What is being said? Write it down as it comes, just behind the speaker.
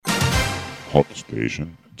HotStation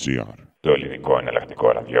GR. Το ελληνικό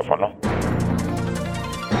εναλλακτικό ραδιόφωνο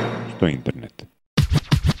στο ίντερνετ.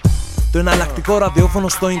 Το εναλλακτικό ραδιόφωνο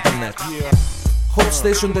στο ίντερνετ.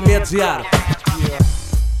 HotStation.gr.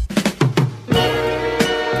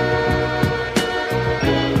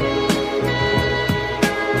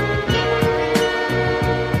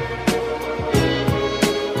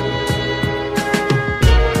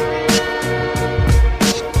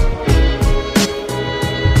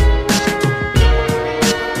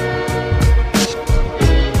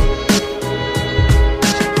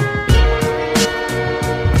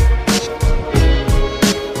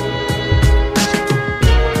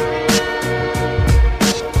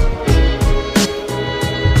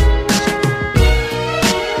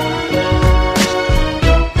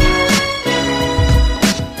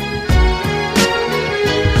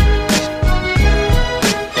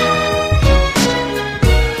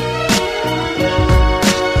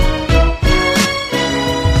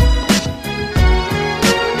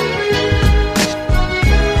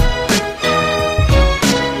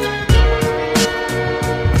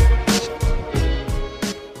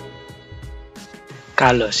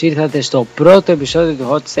 Καλώς ήρθατε στο πρώτο επεισόδιο του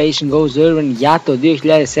HotStation Goes Urban για το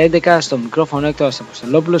 2011. Στο μικρόφωνο Έκτορας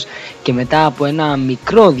Αποστολόπουλος, και μετά από ένα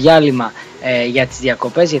μικρό διάλειμμα για τις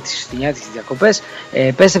διακοπές, για τις χριστουγεννιάτικες διακοπές,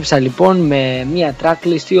 επέστρεψα λοιπόν με μια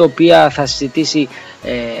tracklist η οποία θα συζητήσει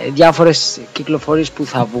διάφορες κυκλοφορίες που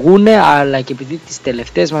θα βγουν, αλλά και επειδή τις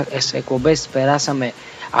τελευταίες μας εκπομπές τις περάσαμε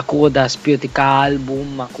ακούγοντας ποιοτικά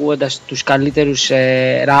άλμπουμ, ακούγοντας τους καλύτερους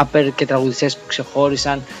ράπερ και τραγουδιστές που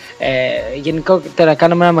ξεχώρισαν. Γενικότερα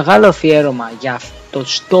κάναμε ένα μεγάλο αφιέρωμα για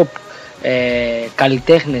τους top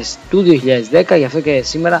καλλιτέχνες του 2010. Γι' αυτό και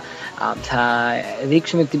σήμερα θα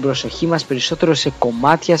δείξουμε την προσοχή μας περισσότερο σε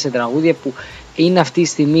κομμάτια, σε τραγούδια που είναι αυτή τη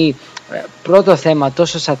στιγμή πρώτο θέμα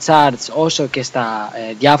τόσο στα charts όσο και στα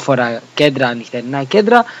διάφορα κέντρα, νυχτερινά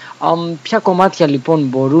κέντρα. Ποια κομμάτια λοιπόν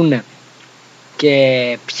μπορούν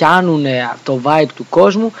και πιάνουν το vibe του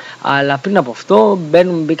κόσμου, αλλά πριν από αυτό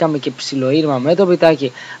μπήκαμε και ψιλοήρμα με το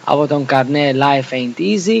πιτάκι από τον Καρνέ Life Ain't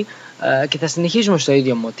Easy, και θα συνεχίσουμε στο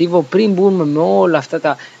ίδιο μοτίβο πριν μπούμε με όλα αυτά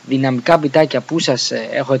τα δυναμικά πιτάκια που σας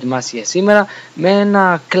έχω ετοιμάσει για σήμερα, με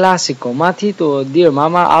ένα classic κομμάτι, το Dear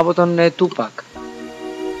Mama από τον Tupac.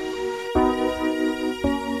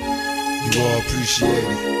 You all appreciate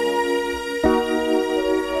it.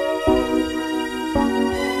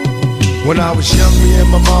 When I was young, me and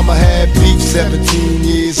my mama had beef, 17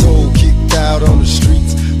 years old, kicked out on the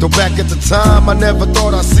streets. Though back at the time, I never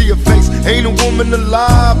thought I'd see her face. Ain't a woman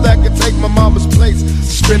alive that could take my mama's place.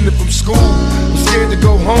 Suspended from school, I'm scared to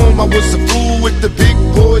go home. I was a fool with the big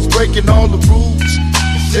boys, breaking all the rules.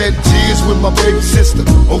 Shed tears with my baby sister.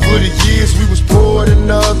 Over the years, we was poor than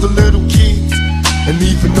other little kids. And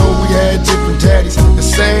even though we had different daddies, the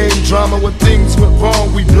same drama when things went wrong,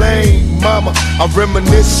 we blame mama. I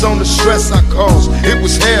reminisce on the stress I caused. It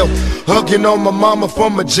was hell, hugging on my mama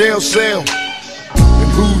from a jail cell.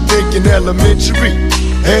 And who thinking elementary?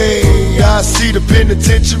 Hey, I see the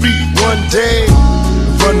penitentiary one day,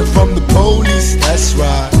 running from the police, that's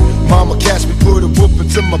right. Mama catch me, put a whooping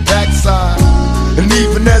to my backside. And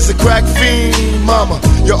even as a crack fiend, mama,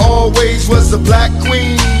 you always was a black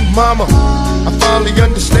queen, mama. I finally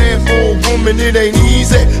understand, for a woman it ain't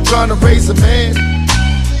easy trying to raise a man.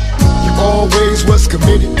 You always was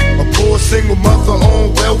committed, a poor single mother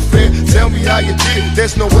on welfare. Tell me how you did it,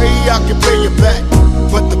 there's no way I can pay you back,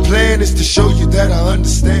 but the plan is to show you that I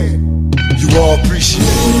understand. You all appreciate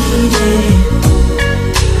it.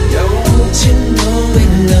 Don't you know we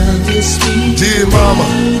love you, sweet Dear mama,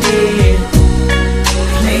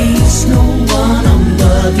 place no one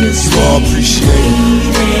above you, you all appreciate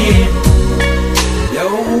it.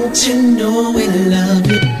 Don't you know we love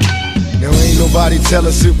you? Now ain't nobody tell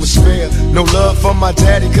us it was fair. No love for my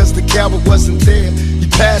daddy cause the coward wasn't there. He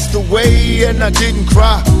passed away and I didn't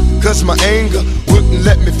cry, cause my anger wouldn't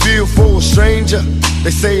let me feel for a stranger.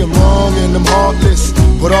 They say I'm wrong and I'm heartless,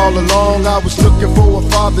 but all along I was looking for a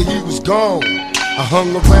father, he was gone. I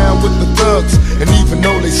hung around with the thugs, and even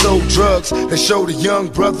though they sold drugs, they showed a young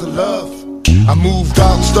brother love. I moved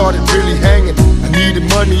out, started really hanging. I needed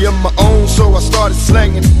money of my own, so I started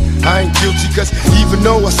slanging. I ain't guilty, cause even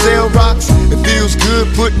though I sell rocks, it feels good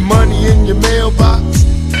putting money in your mailbox.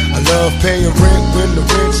 I love paying rent when the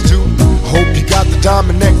rent's due. I hope you got the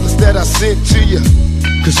diamond necklace that I sent to you,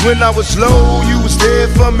 cause when I was low, you was there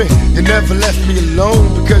for me. You never left me alone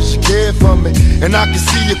because you cared for me. And I can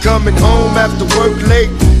see you coming home after work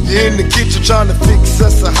late. You're in the kitchen trying to fix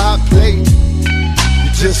us a hot plate.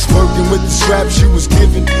 Just working with the scraps you was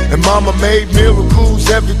given, and mama made miracles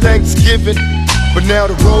every Thanksgiving. But now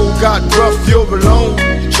the road got rough, you're alone.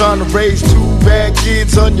 You're trying to raise 2 bad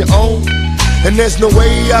kids on your own, and there's no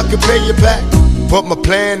way I can pay you back. But my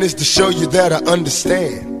plan is to show you that I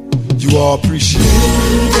understand. You all appreciate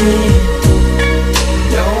it.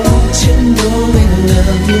 Don't you know we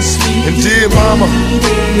love you, sweet And dear mama,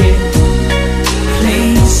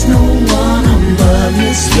 place no one above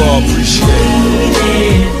you, sweet. you all appreciate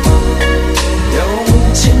it.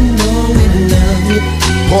 Don't you know we love you?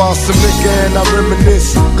 Pour out some liquor and I reminisce,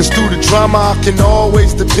 cause through the drama I can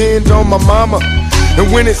always depend on my mama.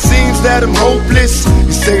 And when it seems that I'm hopeless,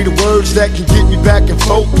 you say the words that can get me back in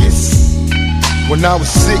focus. When I was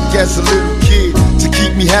sick as a little kid, to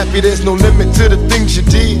keep me happy there's no limit to the things you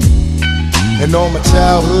did. And all my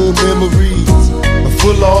childhood memories are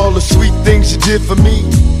full of all the sweet things you did for me.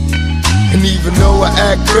 And even though I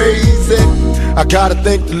act crazy, I gotta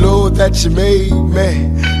thank the Lord that you made me.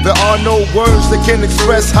 There are no words that can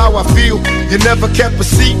express how I feel. You never kept a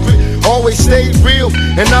secret, always stayed real.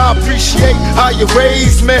 And I appreciate how you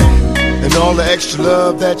raised me, and all the extra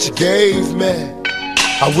love that you gave me.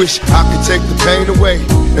 I wish I could take the pain away.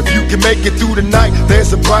 If you can make it through the night,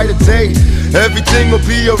 there's a brighter day. Everything will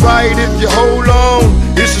be alright if you hold on.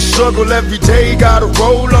 It's a struggle every day, gotta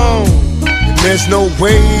roll on. And there's no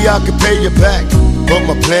way I can pay you back, but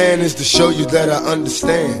my plan is to show you that I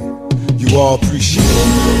understand. You all appreciate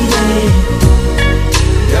it.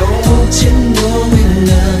 Don't you know we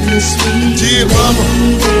love you, sweet Dear mama,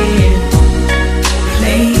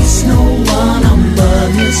 place no one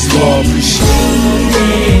above you, you all appreciate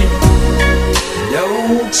sweet.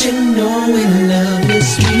 Don't you know we love you, it.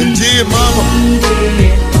 sweet And dear mama,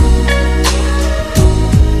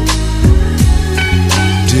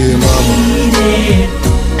 dear mama,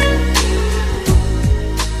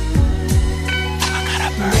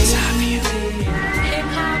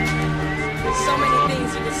 So many things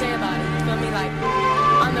you can say about it, you feel me? Like,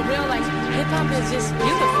 on the real, like, hip-hop is just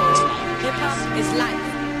beautiful. Hip-hop is life.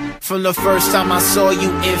 From the first time I saw you,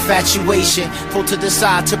 infatuation pulled to the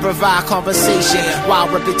side to provide conversation.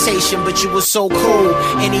 Wild reputation, but you were so cool.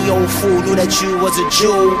 Any old fool knew that you was a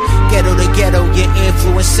Jew. Ghetto to ghetto, your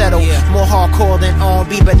influence settled. More hardcore than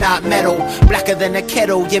R&B, but not metal. Blacker than a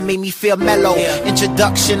kettle, you made me feel mellow.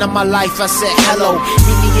 Introduction of my life, I said hello.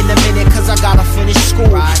 Meet me in a minute, cause I gotta finish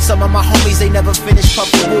school. Some of my homies, they never finished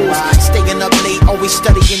puffin' rules. Staying up late, always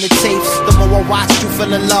studying the tapes. The more I watched you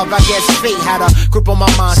fell in love, I guess fate had a grip on my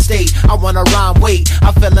mind state. I wanna rhyme, wait,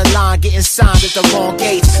 I fell in line, getting signed at the wrong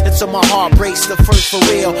gates. Until my heart breaks, the first for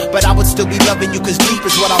real. But I would still be loving you, cause deep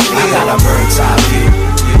is what I feel. I got a bird's eye view.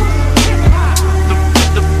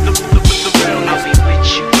 I'll be with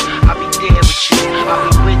you, I'll be there with you, I'll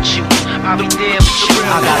be with you, I'll be there with you.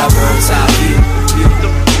 I got a bird's eye view.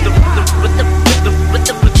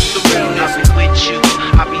 I'll be with you,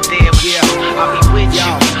 I'll be there with you, I'll be with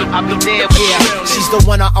you, I'll be there with you. She's the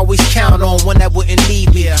one I always count on, one that wouldn't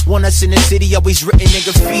leave me. One that's in the city, always written in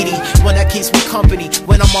graffiti. One that keeps me company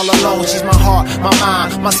when I'm all alone. She's my heart, my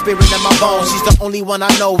mind, my spirit and my bones. She's the only one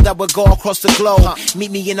I know that would go across the globe.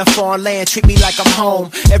 Meet me in a foreign land, treat me like I'm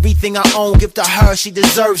home. Everything I own, give to her, she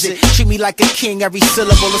deserves it. Treat me like a king, every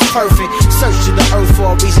syllable is perfect. Search to the earth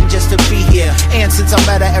for a reason just to be here. And since I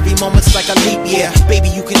met her, every moment's like a leap year. Baby,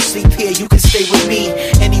 you can sleep here, you can stay with me.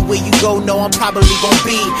 Anywhere you go, know I'm probably gonna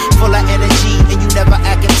be full of energy, and you never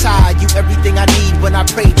acting tired. You everything I need when I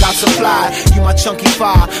pray, God supply. You my chunky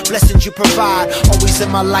fire, blessings you provide. Always in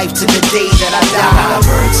my life to the day that I die. I got a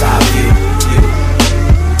bird's eye view.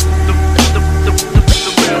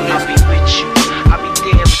 I'll be with you, I'll be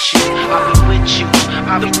there with you, I'll be with you,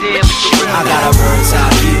 I'll be there with you. I got a bird's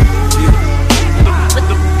eye view.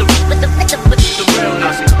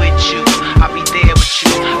 I'll be with you, I'll be there with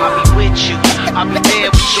you, I'll be with you, I'll be there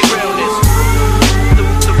with you.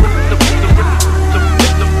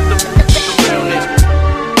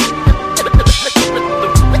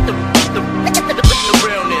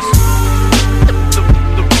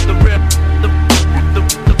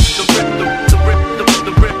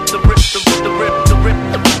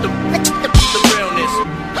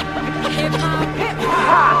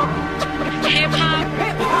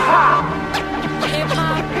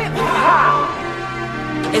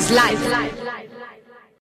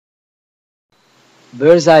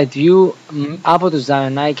 Bird's Eye View από τους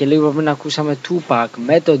Zion και λίγο πριν ακούσαμε Tupac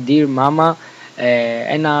με το Dear Mama,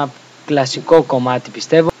 ένα κλασικό κομμάτι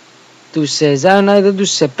πιστεύω. Τους Zion δεν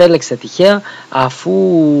τους επέλεξα τυχαία, αφού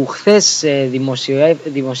χθες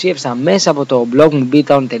δημοσίευσα μέσα από το blog μου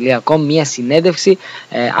beatown.com μια συνέντευξη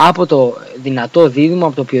από το δυνατό δίδυμο,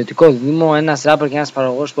 από το ποιοτικό δίδυμο, ένας ράπερ και ένας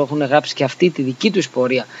παραγωγός που έχουν γράψει και αυτή τη δική τους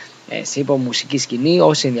πορεία σε υπομουσική σκηνή.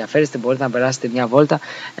 Όσοι ενδιαφέρεστε μπορείτε να περάσετε μια βόλτα,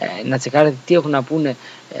 να τσεκάρετε τι έχουν να πούνε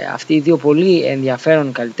αυτοί οι δύο πολύ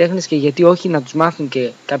ενδιαφέρον καλλιτέχνες, και γιατί όχι να τους μάθουν και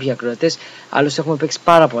κάποιοι ακροατές. Άλλωστε έχουμε παίξει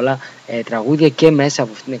πάρα πολλά τραγούδια και μέσα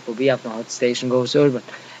από αυτήν την εκπομπή, από το HotStation Goes Urban.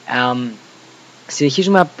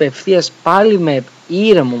 Συνεχίζουμε απευθείας πάλι με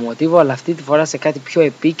ήρεμο μοτίβο, αλλά αυτή τη φορά σε κάτι πιο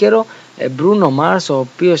επίκαιρο. Bruno Mars, ο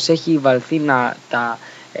οποίος έχει βαλθεί να τα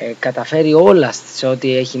καταφέρει όλα σε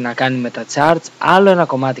ό,τι έχει να κάνει με τα charts. Άλλο ένα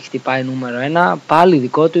κομμάτι χτυπάει νούμερο 1, πάλι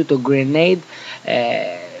δικό του, το Grenade,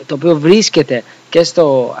 το οποίο βρίσκεται και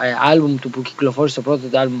στο άλμπουμ του που κυκλοφόρησε το πρώτο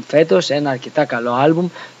του άλμπουμ φέτος. Ένα αρκετά καλό άλμπουμ,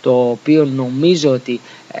 το οποίο νομίζω ότι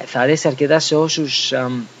θα αρέσει αρκετά σε όσους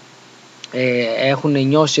έχουν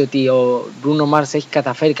νιώσει ότι ο Bruno Mars έχει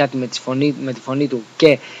καταφέρει κάτι με τη φωνή του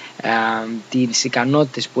και τις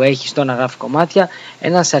ικανότητες που έχει στο να γράφει κομμάτια.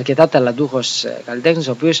 Ένας αρκετά ταλαντούχος καλλιτέχνης,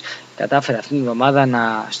 ο οποίος κατάφερε αυτήν την εβδομάδα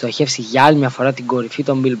να στοχεύσει για άλλη μια φορά την κορυφή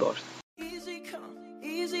των Billboard.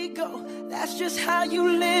 That's just how you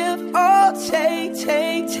live. Oh,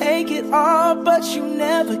 take it all, but you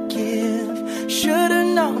never give. Should've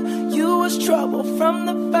known you was trouble from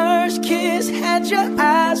the first kiss. Had your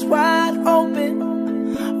eyes wide open.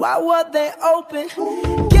 Why were they open?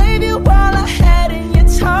 Gave you all I had and you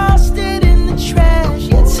tossed it in the trash.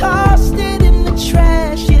 You tossed it in the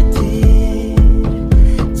trash, you did.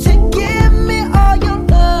 To give me all your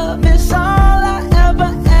love is all I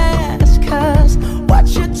ever ask. 'Cause what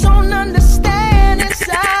you don't understand is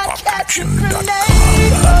I'd catch a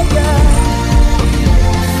grenade for ya.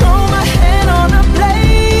 Throw my hand on a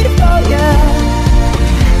blade for ya.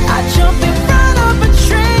 I'd jump in front of a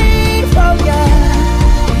train for ya.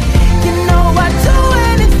 You know I'd do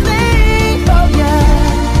anything for ya.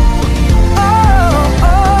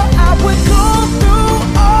 Oh, I would go through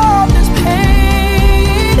all this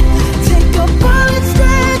pain. Take a bullet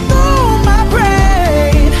straight through my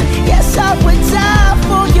brain. Yes, I would die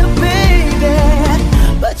for you, baby,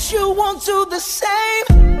 but you won't do the same.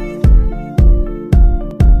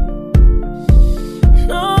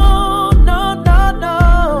 No, no, no, no.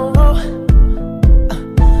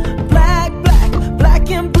 Black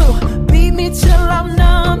and blue, beat me till I'm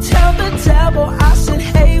numb. Tell the devil I said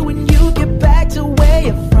hey when you get back to where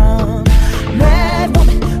you're from. Mad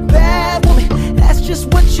woman, bad woman, that's just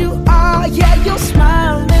what you are. Yeah, you'll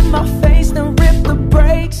smile in my face, then rip the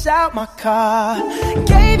brakes out my car.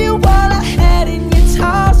 Gave you all I had and you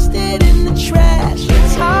tossed it in the trash. You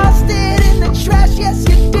tossed it in the trash, yes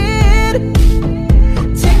you did.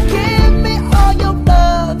 To give me all your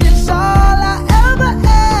love is all I ever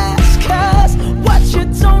ask. 'Cause what you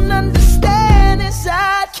don't understand is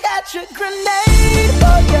I'd catch a grenade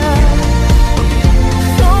for ya.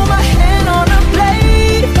 Throw my hand on a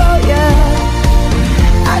blade for ya.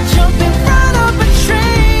 I'd jump in front of a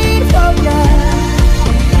train for ya.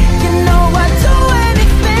 You know I'd do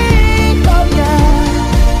anything for ya.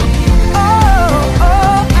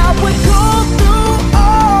 Oh, I would go through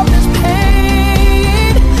all this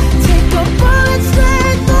pain. Take a bullet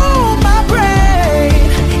straight through my brain.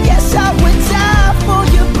 Yes, I would die for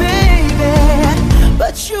you, baby,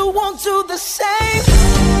 but you won't do the same.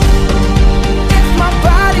 If my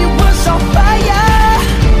body was on fire,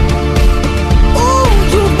 ooh,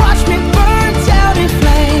 you watch me burn down in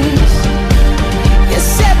flames. You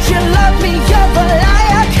said you love me, you're a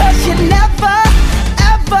liar, 'cause you never,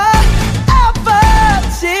 ever, ever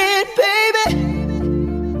did, baby.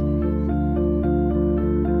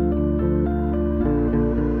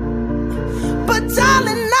 But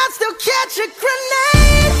darling, I'd still catch a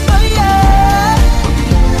grenade for ya.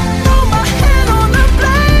 Throw my hand on a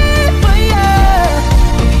blade for ya.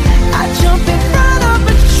 I'd jump in front of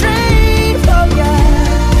a train for ya.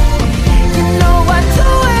 You know I'd do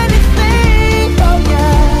anything for ya.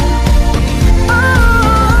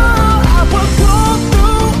 Oh, I would go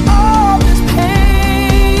through all this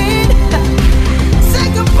pain.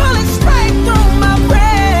 Take a bullet straight through my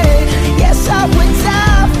brain. Yes, I would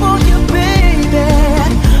die for you, baby,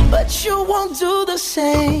 but you won't do the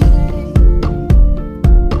same.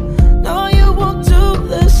 No, you won't do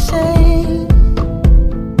the same.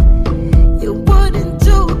 You wouldn't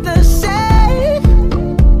do the same.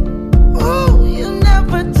 Ooh, you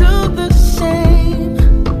never do the same.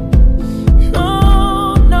 No,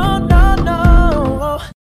 no, no, no.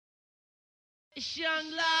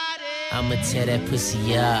 I'ma tear that pussy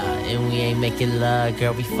up, and we ain't making love,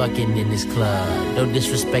 girl, we fucking in this club. No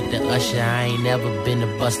disrespect to Usher, I ain't never been a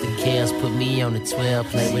Buster Kills. Put me on the 12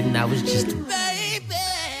 play when I was just a baby.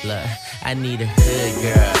 Look, I need a hood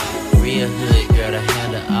girl, real hood girl to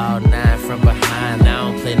handle all nine from behind. I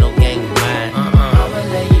don't play no game with mine. I'ma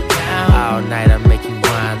lay you down all night, I make you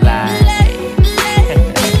whine like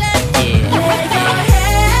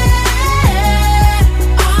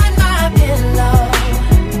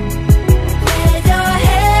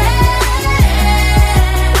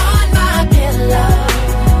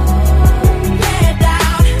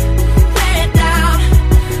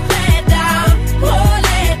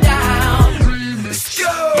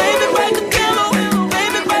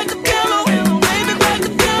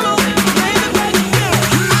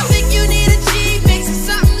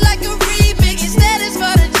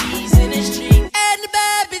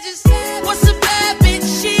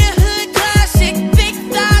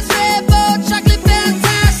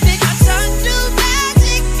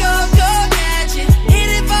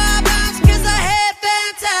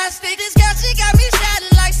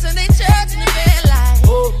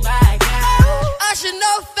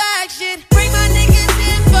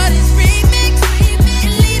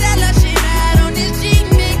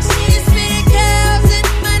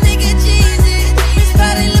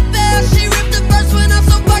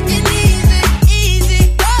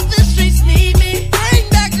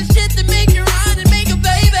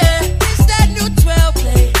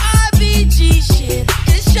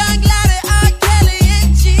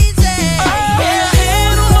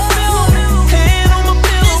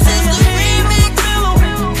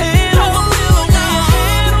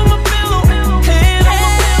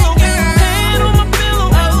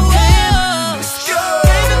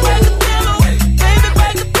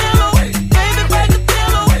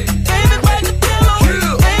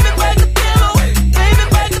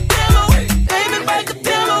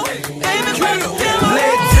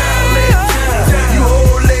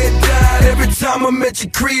time I met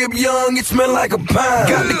your crib young, it smelled like a pine.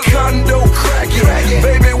 Got the condo cracking,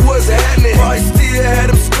 baby, what's happening? Probably still had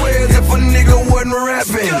them squares if a nigga wasn't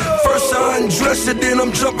rapping. First I undress you, then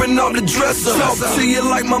I'm jumping off the dresser. Talk to you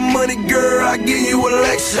like my money, girl, I give you a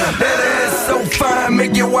lecture. That ass so fine,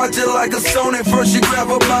 make you watch it like a Sony. First you grab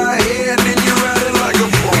her by her hair, then you ride it like a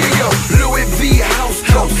boy. Here you go, Louis V house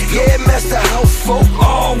coat, yeah, master house folk,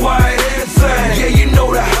 all white and same. Yeah, you know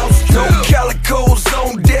the house dope, calicoes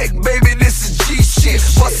on deck, baby, this is G shit.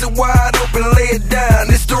 Bust it wide open, lay it down,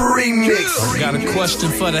 it's the remix. Got a question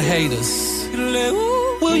for the haters.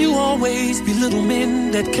 Will you always be little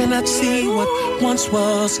men that cannot see what once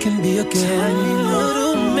was can be again?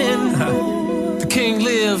 Little men. The king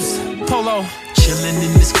lives, Polo. Chillin'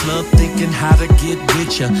 in this club thinking how to get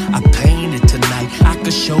with ya. I painted tonight, I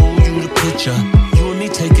could show you the picture. You and me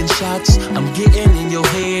taking shots, I'm getting in your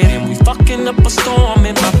head, and we fucking up a storm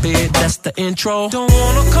in my bed. That's the intro. Don't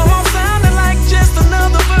wanna come off sounding like just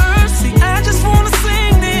another verse. See, I just wanna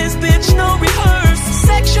sing this, bitch, no rehearse.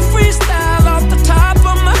 Section freestyle off the top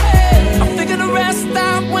of my head. I figure the rest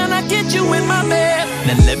out when I get you in my bed.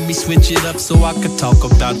 Now let me switch it up so I could talk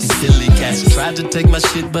about these silly cats. Tried to take my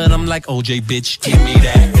shit, but I'm like, OJ, bitch, give me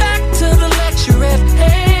that. Back to the lecture at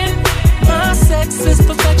hand. My sex is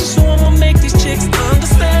perfection, so I'ma make these chicks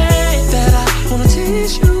understand that I wanna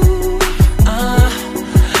tease you. I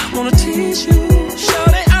wanna tease you.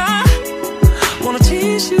 Shawty, I wanna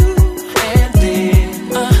tease you. And then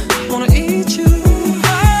I wanna eat you.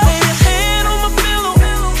 Lay your hand on my pillow,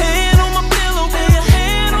 hand on my pillow, lay your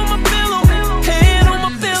hand on my pillow, hand on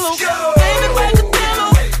my pillow. Baby, break a pillow,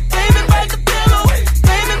 baby, break a pillow,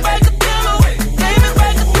 baby, break a pillow, baby,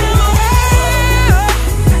 break a pillow.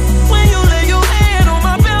 When you lay your hand on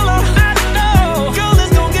my pillow, I know, girl,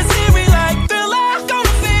 it's gon' get serious like Thriller.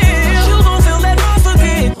 Gonna feel, you gon' feel that muscle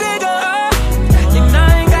get bigger. And I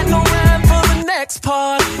ain't got no rhyme for the next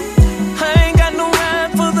part. I ain't got no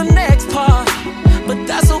rhyme for the next part. But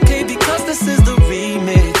that's okay because this is the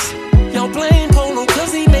remix. Y'all blame Polo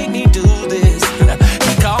cause he made me do this.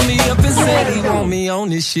 He called me up and said he want me on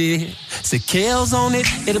this shit. Said Kale's on it,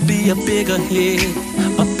 it'll be a bigger hit.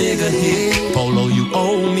 A bigger hit. Polo, you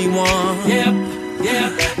owe me one. Yeah, yeah.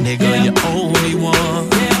 Nigga, you owe me one.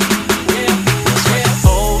 Yeah, yeah. That's right, you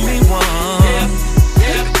owe me one. Yeah,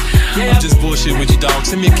 yeah. I'm just bullshit with you, dog.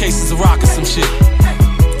 Send me a case of rock or some shit.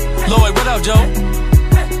 Lloyd, what up, Joe?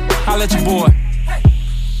 Holla at your boy.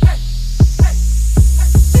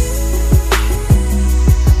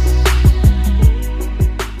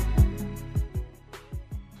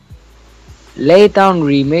 Laytown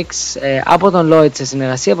Remix από τον Lloyd σε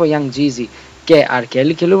συνεργασία από Young Jeezy και R.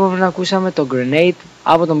 Kelly, και λίγο πριν ακούσαμε το Grenade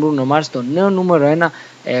από τον Bruno Mars, το νέο νούμερο 1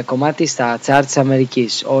 κομμάτι στα charts της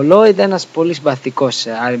Αμερικής. Ο Lloyd, ένας πολύ συμπαθητικός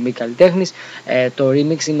R&B καλλιτέχνης, το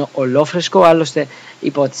remix είναι ολόφρεσκο, άλλωστε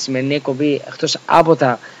υπό τη σημερινή εκπομπή, εκτός από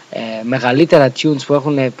τα μεγαλύτερα tunes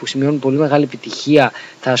που σημειώνουν πολύ μεγάλη επιτυχία,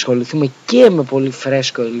 θα ασχοληθούμε και με πολύ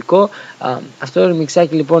φρέσκο υλικό. Αυτό το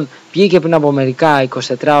remixάκι λοιπόν βγήκε πριν από μερικά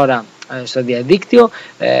 24 ώρα στο διαδίκτυο,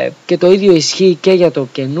 και το ίδιο ισχύει και για το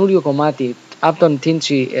καινούριο κομμάτι από τον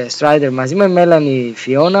Tinchy Strider μαζί με Melanie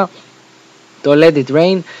Fiona, το Let It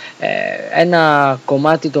Rain, ένα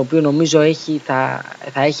κομμάτι το οποίο νομίζω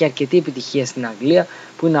θα έχει αρκετή επιτυχία στην Αγγλία,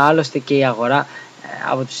 που είναι άλλωστε και η αγορά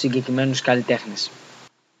από τους συγκεκριμένους καλλιτέχνες.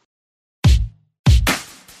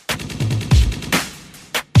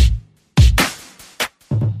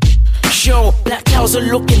 Yo, black clouds are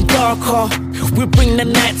looking darker. We bring the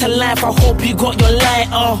night to life. I hope you got your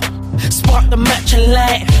lighter. Spark the match and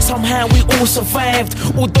light. Somehow we all survived.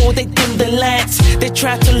 Although they dimmed the lights, they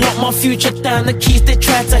tried to lock my future down. The keys they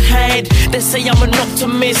tried to hide. They say I'm an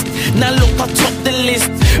optimist. Now look, I top the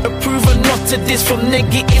list. Approve or not to this, from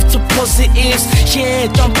negative to positives. Yeah,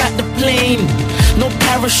 jump out the plane. No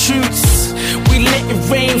parachutes. We let it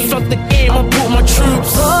rain. Flood the game. I brought my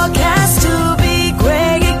troops. Forecast to be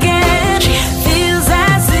grey again. Feels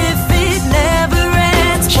as if it never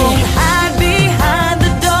ends. Won't hide behind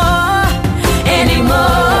the door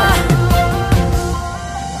anymore.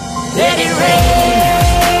 Let it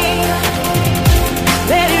rain.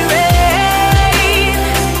 Let it rain.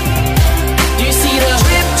 Do you see the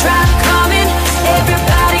drip drop coming?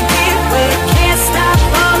 Everybody get wet, can't stop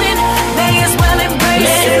falling. May as well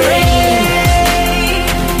embrace it. Let it rain.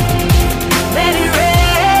 Let it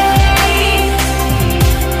rain.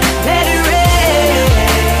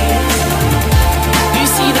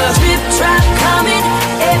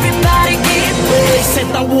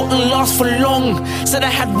 Said I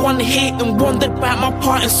had one hit and wondered about my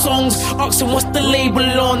part in songs. Asking what's the label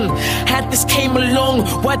on. Had this came along,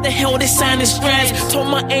 why the hell they signing strands? Told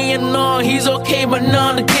my A&R he's okay, but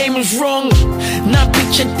nah, the game is wrong. Now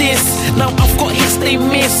picture this, now I've got hits they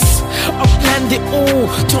miss. I planned it all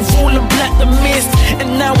to roll and black the mist.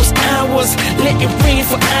 And now it's hours, let it rain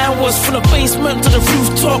for hours. From the basement to the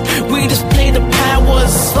rooftop, we just play the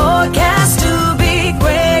powers. Forecast to be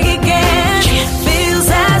gray again. Feels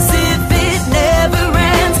as if it never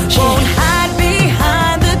ends. Won't hide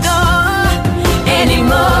behind the door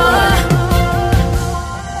anymore.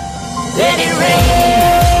 Let it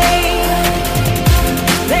rain.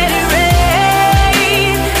 Let it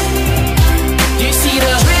rain. You see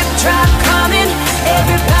the drip drop coming.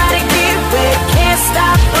 Everybody get wet. Can't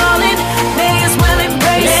stop falling. May as well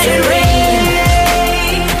embrace let it. it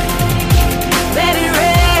rain. Let it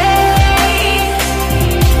rain.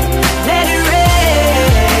 Let it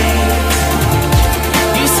rain.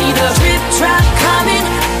 You see the Drip drop coming.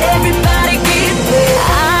 Everybody get wet.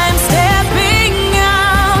 I'm stepping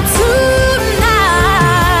out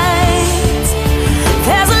tonight.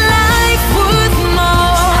 There's a life worth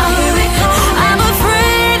more. I'm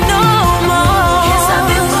afraid no more.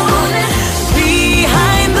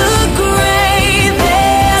 Behind the gray,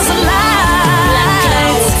 there's a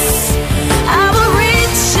light. I will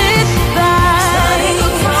reach it by.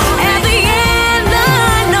 At the end,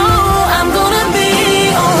 I know I'm gonna be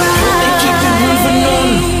They keep it moving on,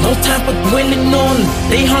 alright. no time for dwelling on.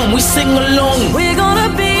 They hum, we sing along. We're gonna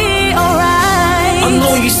be alright. I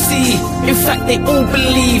know you see, in fact they all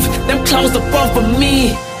believe. Them clouds above me,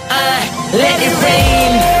 I let it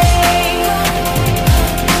rain.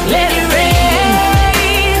 Let it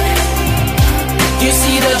rain. You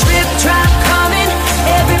see the Drip drop coming.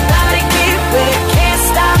 Everybody get wet. Can't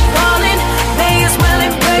stop falling. May as well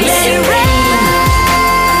embrace let it. it rain.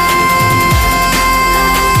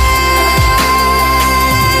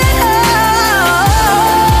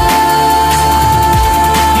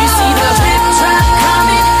 You see the Drip drop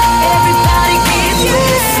coming. Everybody get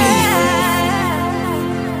wet.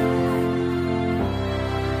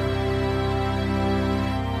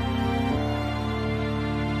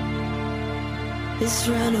 Let's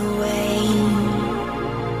run away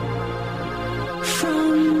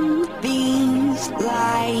from these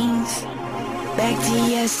lies. Back to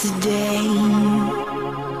yesterday.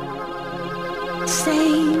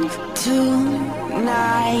 Save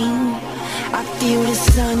tonight. I feel the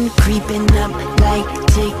sun creeping up like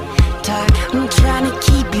tick-tock. I'm trying to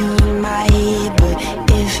keep you in my head, but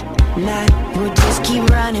if not, we'll just keep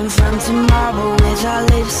running from tomorrow with our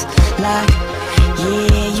lips locked.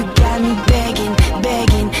 Yeah, you got me begging,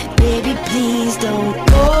 begging, baby, please don't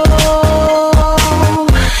go.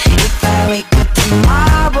 If I wake up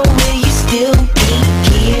tomorrow, will you still be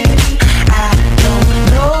here? I don't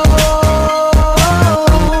know.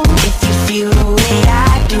 If you feel the way I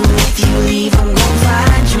do, if you leave, I'm gonna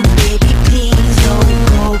find you, baby, please don't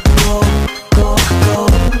go, go, go, go.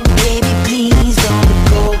 Baby, please don't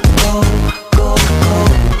go, go, go, go.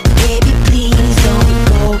 Baby, please don't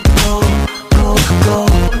go, go, go, go.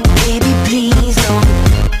 Baby, please don't.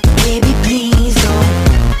 Baby, please don't.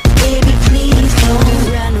 Baby, please don't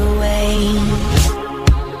run away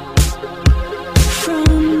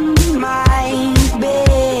from my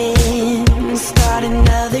bed and start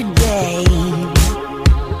another day.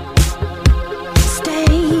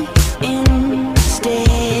 Stay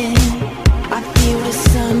instead. I feel the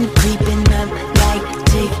sun creeping up like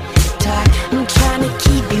tick-tock. I'm trying to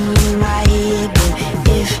keep you in my head, but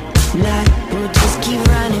if not, we'll just keep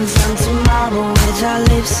running from tomorrow with our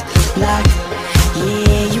lips locked.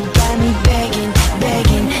 Yeah, you got me begging,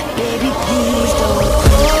 begging, baby, please don't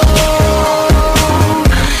go.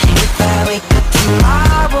 If I wake up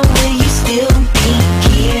tomorrow, will you still be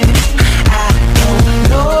here? I don't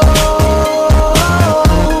know.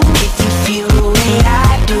 If you feel the way I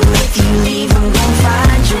do, if you leave, I'm gonna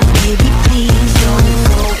find you, baby, please don't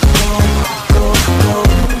go, go, go, go.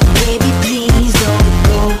 Baby, please don't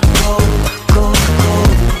go, go, go, go.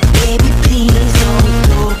 Baby, please don't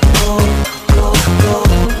go, go, go, go.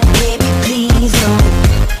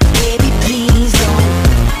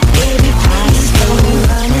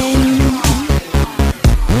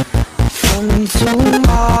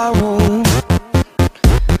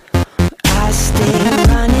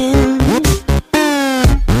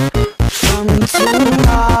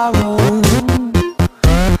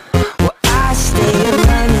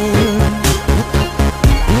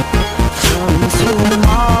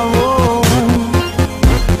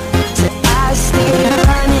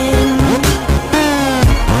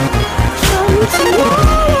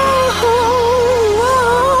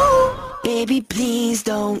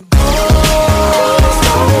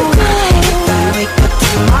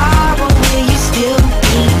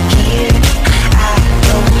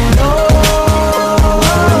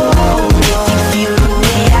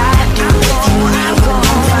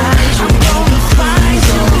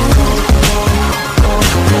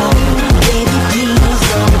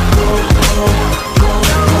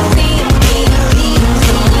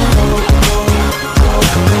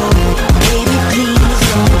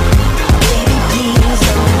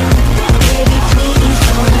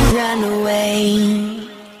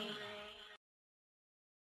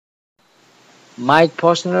 Mike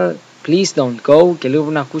Posner, Please Don't Go, και λίγο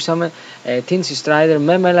που ακούσαμε Tinsy Strider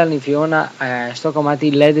με Melanie Fiona στο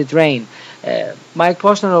κομμάτι Let It Rain. Mike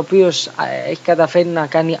Posner, ο οποίος έχει καταφέρει να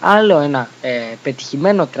κάνει άλλο ένα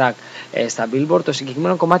πετυχημένο track στα Billboard. Το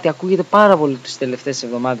συγκεκριμένο κομμάτι ακούγεται πάρα πολύ τις τελευταίες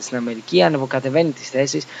εβδομάδες στην Αμερική, ανεβοκατεβαίνει τις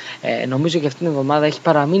θέσεις. Νομίζω και αυτήν την εβδομάδα έχει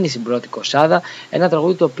παραμείνει στην πρώτη κοσάδα. Ένα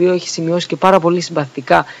τραγούδι το οποίο έχει σημειώσει και πάρα πολύ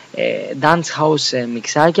συμπαθητικά dance house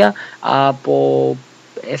μιξάκια από,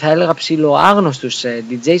 θα έλεγα, ψιλοάγνωστους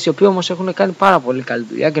DJs, οι οποίοι όμως έχουν κάνει πάρα πολύ καλή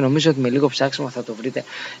δουλειά και νομίζω ότι με λίγο ψάξιμο θα το βρείτε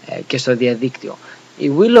και στο διαδίκτυο.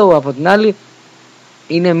 Η Willow από την άλλη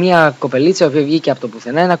είναι μια κοπελίτσα η οποία βγήκε από το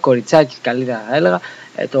πουθενά, ένα κοριτσάκι καλύτερα θα έλεγα,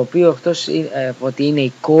 το οποίο εκτός ότι είναι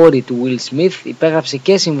η κόρη του Will Smith, υπέγραψε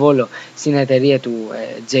και συμβόλαιο στην εταιρεία του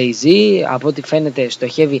Jay-Z. Από ό,τι φαίνεται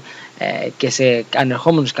στοχεύει και σε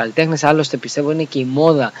ανερχόμενους καλλιτέχνες. Άλλωστε πιστεύω είναι και η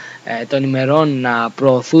μόδα των ημερών να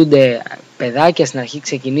προωθούνται παιδάκια. Στην αρχή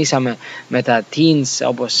ξεκινήσαμε με τα teens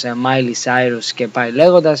όπως Miley Cyrus και πάει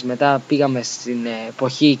λέγοντας. Μετά πήγαμε στην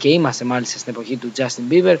εποχή και είμαστε μάλιστα στην εποχή του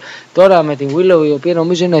Justin Bieber. Τώρα με την Willow, η οποία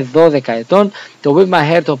νομίζω είναι 12 ετών. Το Whip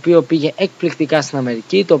My Hair, το οποίο πήγε εκπληκτικά στην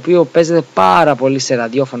Αμερική, το οποίο παίζεται πάρα πολύ σε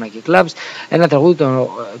ραδιόφωνα και clubs. Ένα τραγούδι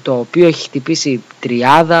το οποίο έχει χτυπήσει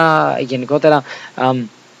τριάδα. Γενικότερα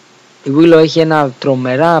η Willow έχει ένα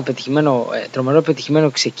τρομερό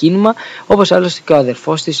πετυχημένο ξεκίνημα, όπως άλλωστε και ο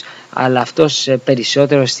αδερφός της, αλλά αυτός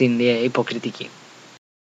περισσότερο στην υποκριτική.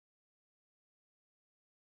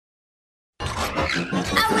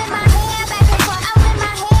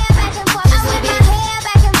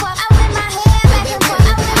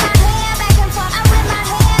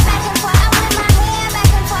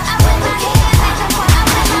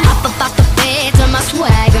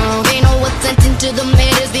 To the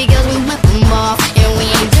middles because we whip them off and we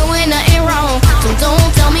ain't doing nothing wrong. So don't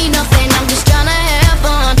tell me nothing, I'm just tryna have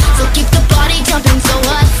fun. So keep the party jumping, so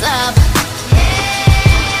what's up?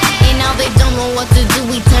 And now they don't know what to do.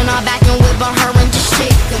 We turn our back and whip on her and just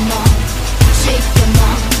shake them off. Shake them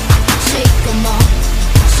off, shake them off,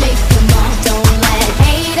 shake them off. Don't let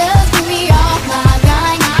haters get me off my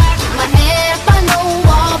grind. Keep my head up, I know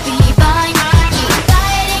I'll be fine. Keep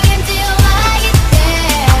fighting until I get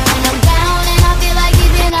there. And I'm down and I feel like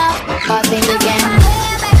giving up. I think again.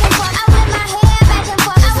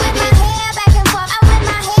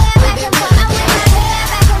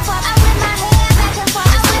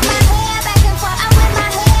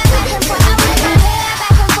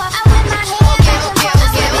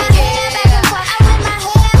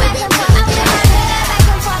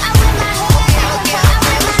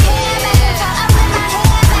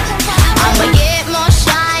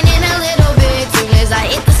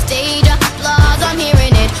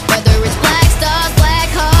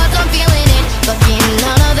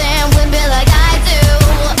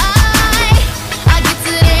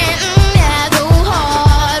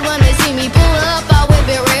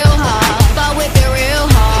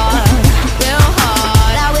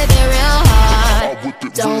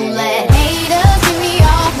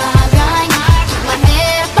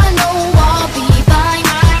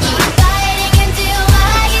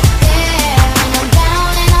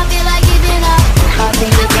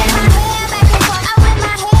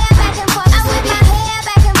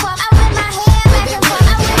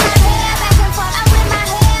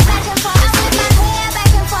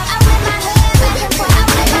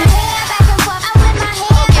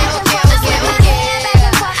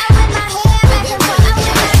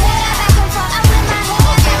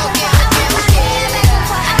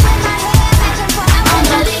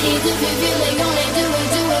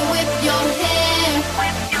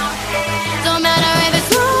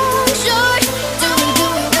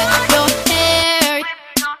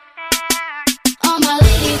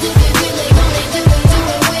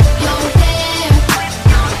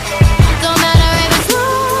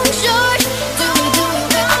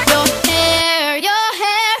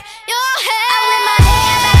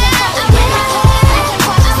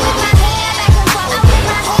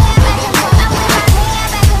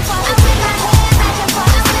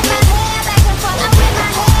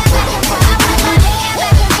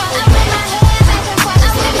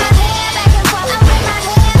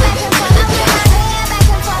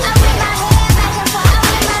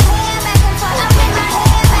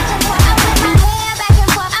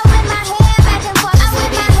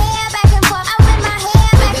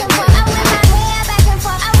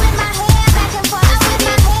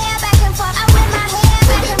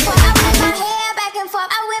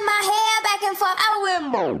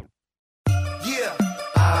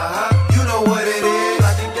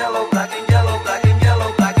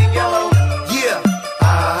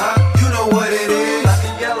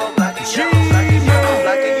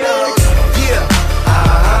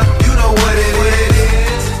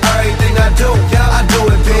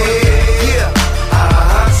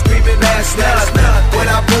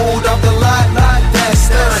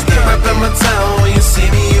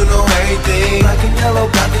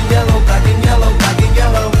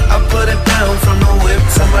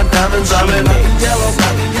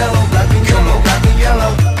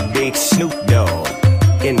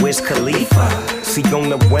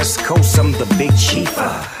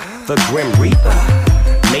 Khalifa, the Grim Reaper.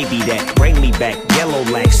 Maybe that, bring me back, yellow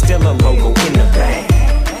lack, still a logo in the bag.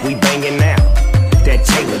 We banging out, that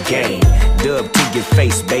Taylor game. Dub to your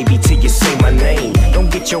face, baby, till you say my name. Don't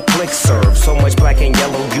get your click served, so much black and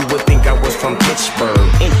yellow, you would think I was from Pittsburgh.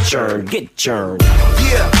 Inchurn, get churned.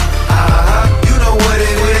 Yeah, you know what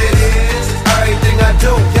it is. Everything I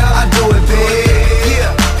do, I do it big.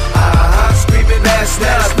 Yeah, screaming that's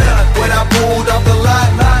not. When I pulled off the lot,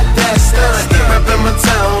 that's done. Reppin' my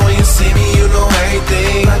town, when you see me, you know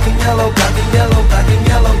everything. Black and yellow, black and yellow, black and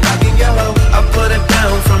yellow, black and yellow. I put it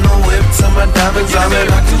down from the whip to my diamonds. I'm in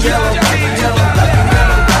black and yellow, black and yellow, black and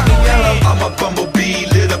yellow, black and yellow. I'm a bumblebee,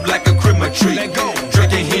 lit up like a Christmas tree.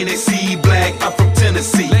 Drinking Hennessy, black, I'm from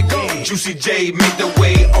Tennessee. Juicy J made the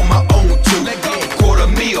way on my own too. Quarter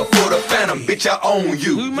meal for the phantom, bitch, I own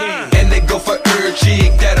you. And they go for every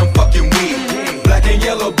chick that I'm fucking with. Black and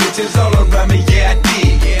yellow bitches all around me, yeah I did.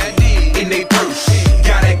 In they purse,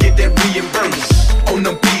 gotta get that reimbursed on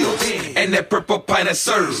them pills and that purple pint of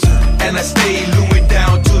serve. And I stay Louis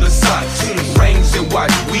down to the socks. Rings and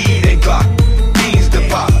watch, weed and Glock. Beans to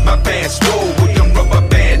pop, my pants swole with them rubber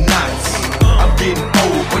band knots. I'm getting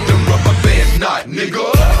old with them rubber bands not, nigga.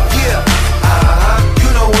 Yeah, you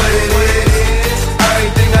know what it is.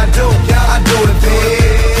 Everything I do, I do it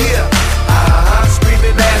big. Yeah,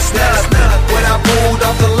 screaming that's not. When I pulled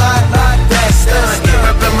off the lot, that's done.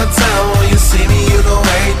 Reppin' my town, when you see me, you know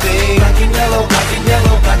everything. Black and yellow, black and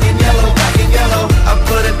yellow, black and yellow, black and yellow. I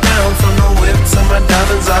put it down from the whip to my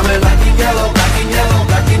diamonds. I'm in black and yellow, black and yellow,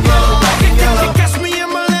 black and yellow, black and yellow. You catch me in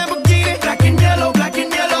my Lamborghini, black and yellow, black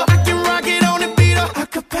and yellow. I can rock it on the beat up,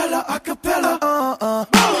 acapella, acapella.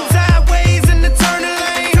 Sideways in the turning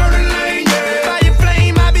lane, yeah. Fire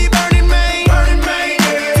flame, I be burning main,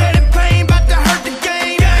 yeah. Tell the pain, bout to hurt the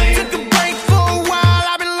game. Took a break for a while,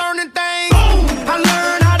 I've been learning things. I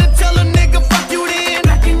learned how to tell a nigga fuck you then.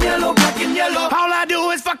 Black and yellow, black and yellow. All I do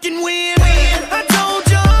is fucking win. I told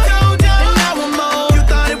you, and now I'm on. You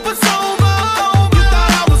thought it was over, you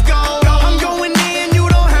thought I was gone. I'm going in, you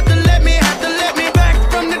don't have to let me back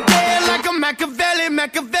from the dead like a Machiavelli.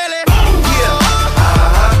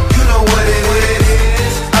 You know what it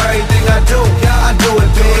is. Everything I do, I do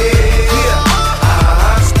it big.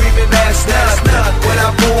 Yeah, screaming that's not. When I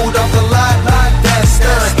pulled off the lot, that's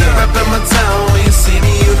done. Reppin' my town, when you see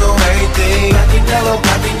me, you know everything. Black and yellow,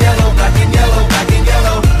 black and yellow, black and yellow, black and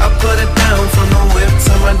yellow. I put it down from the whip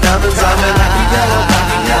to my diamonds. I'm in black and yellow, black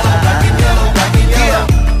and yellow, black and yellow, black and yellow.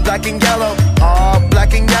 Black and yellow, all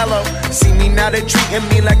black and yellow. See me now, they treating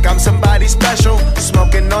me like I'm somebody special.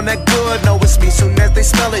 Smoking on that good, know it's me soon as they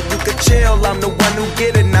smell it. You could chill, I'm the one who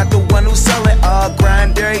get it, not the one who sell it.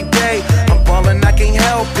 Grind every day, I'm ballin', I can't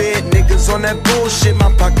help it. Niggas on that bullshit,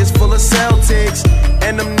 my pockets full of Celtics.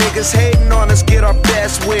 And them niggas hating on us, get our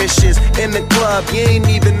best wishes. In the club, you ain't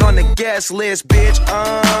even on the guest list, bitch.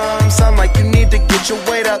 Sound like you need to get your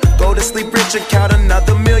weight up. Go to sleep rich and count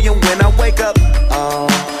another million when I wake up.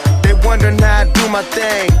 They wondering how I do my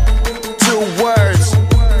thing. 2 words,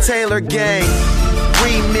 Taylor Gang,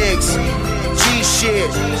 remix,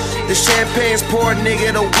 G-shit. The champagne's poured, nigga,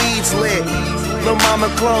 the weed's lit. Lil' mama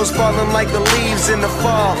clothes falling like the leaves in the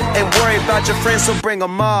fall. Ain't worried about your friends, so bring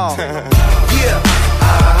them all. Yeah,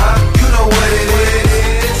 you know what it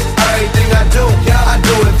is. Everything I do, I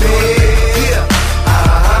do it big. Yeah,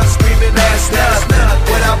 screaming that's not.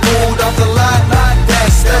 When I pulled off the lot,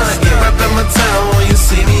 that's done. Reppin' my town, when you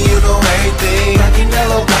see me, you know everything. Black and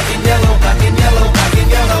yellow, black and yellow, black and yellow, black and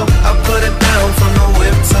yellow. I put it down from the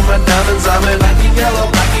whip to my diamonds. I'm in black and yellow,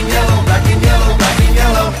 black and yellow, black and yellow, black and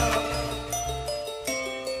yellow.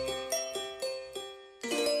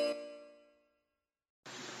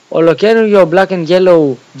 Ολοκαίριο Black and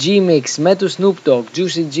Yellow G-Mix με του Snoop Dogg,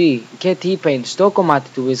 Juicy G και T-Pain στο κομμάτι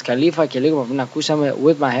του Wiz Khalifa και λίγο πριν ακούσαμε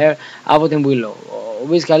With My Hair από την Willow. Ο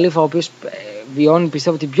Wiz Khalifa, ο οποίος βιώνει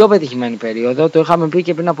πιστεύω την πιο πετυχημένη περίοδο, το είχαμε πει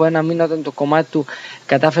και πριν από ένα μήνα όταν το κομμάτι του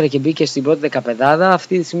κατάφερε και μπήκε στην πρώτη 15.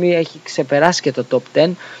 Αυτή τη στιγμή έχει ξεπεράσει και το top 10,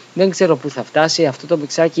 δεν ξέρω πού θα φτάσει. Αυτό το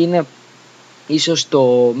μιξάκι είναι ίσως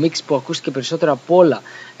το μίξ που ακούστηκε περισσότερο από όλα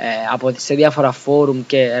σε διάφορα φόρουμ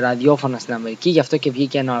και ραδιόφωνα στην Αμερική, γι' αυτό και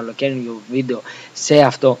βγήκε ένα ολοκαίριο βίντεο σε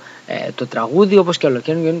αυτό το τραγούδι, όπως και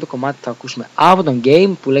ολοκαίριο είναι το κομμάτι που θα ακούσουμε από τον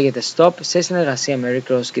Game που λέγεται Stop σε συνεργασία με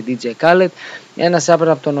Rick Ross και DJ Khaled, ένας rapper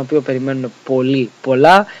από τον οποίο περιμένουμε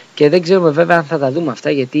πολλά και δεν ξέρουμε βέβαια αν θα τα δούμε αυτά,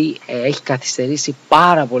 γιατί έχει καθυστερήσει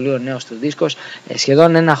πάρα πολύ ο νέος του δίσκος,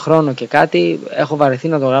 σχεδόν 1 χρόνο και κάτι. Έχω βαρεθεί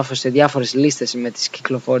να το γράφω σε διάφορες λίστες με τις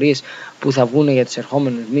κυκλοφορίες που θα βγουν για τους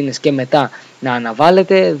ερχόμενους μήνες και μετά να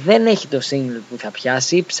αναβάλλετε, δεν έχει το single που θα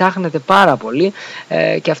πιάσει, ψάχνετε πάρα πολύ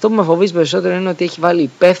και αυτό που με φοβίζει περισσότερο είναι ότι έχει βάλει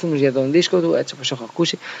υπεύθυνους για τον δίσκο του, έτσι όπως έχω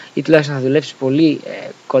ακούσει, ή τουλάχιστον θα δουλέψει πολύ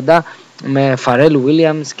κοντά με Pharrell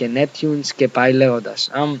Williams και Neptunes και πάει λέγοντας.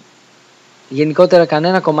 Γενικότερα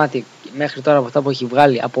κανένα κομμάτι μέχρι τώρα από αυτά που έχει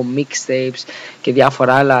βγάλει από mixtapes και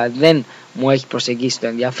διάφορα άλλα δεν μου έχει προσεγγίσει το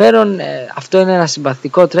ενδιαφέρον. Αυτό είναι ένα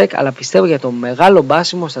συμπαθητικό track, αλλά πιστεύω για το μεγάλο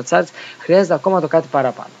μπάσιμο στα charts χρειάζεται ακόμα το κάτι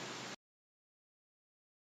παραπάνω.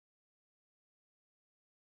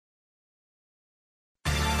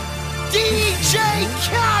 DJ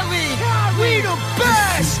Khaled, we the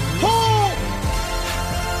best.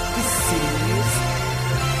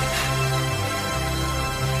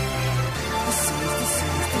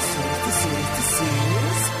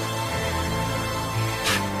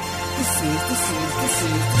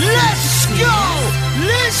 Let's go!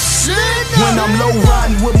 Listen up! When I'm low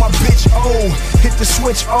riding with my bitch, oh, hit the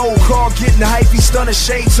switch, oh, car getting hypey, stunner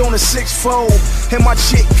shades on a 6-fold, and my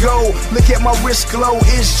chick go, look at my wrist glow,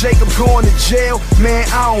 is Jacob going to jail? Man,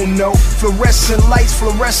 I don't know, fluorescent lights,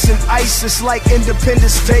 fluorescent ice, it's like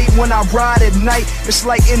Independence Day when I ride at night, it's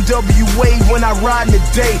like NWA when I ride in the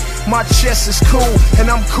day, my chest is cool, and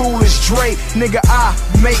I'm cool as Dre, nigga, I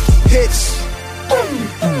make hits.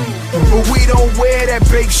 But we don't wear that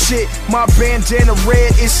babe shit. My bandana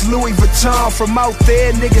red, it's Louis Vuitton. From out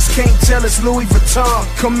there, niggas can't tell it's Louis Vuitton.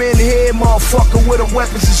 Come in here, motherfucker, where the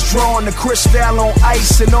weapons is drawn. The crystal on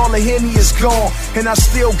ice and all the Henny is gone. And I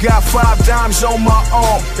still got 5 dimes on my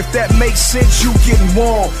arm. If that makes sense, you getting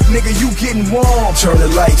warm. Nigga, you getting warm. Turn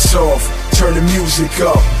the lights off, turn the music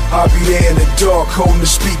up. I'll be there in the dark, holding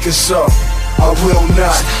the speakers up. I will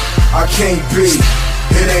not, I can't be.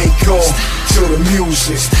 It ain't gone till the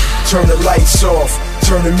music. Turn the lights off,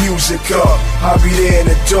 turn the music up. I'll be there in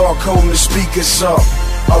the dark, holding the speakers up.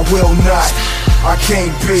 I will not, I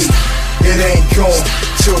can't be. It ain't gone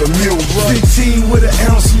till the music. 15 with an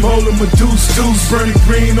ounce, I'm holding my deuce. Burning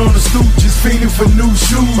green on the stoop, just fiending for new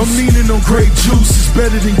shoes. I'm leaning on grape juice, it's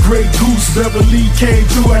better than Grey Goose. Beverly came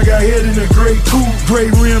through, I got hit in a gray coupe.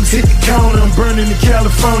 Gray rims hit the counter, I'm burning in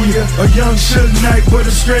California. A young Suge Knight, but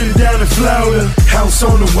I'm straight down in Florida. House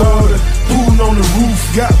on the water, pool on the roof.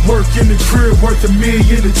 Got work in the crib, worth $1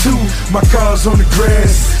 million or $2. My car's on the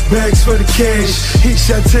grass, bags for the cash. Hit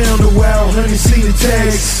shot town the wild, honey, see the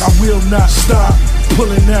tags. I will not stop,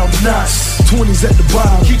 pulling out knots. 20s at the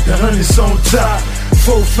bottom, keep the hundreds on top.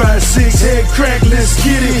 4, 5, 6, head crack, let's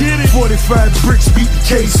get it. 45 bricks, beat the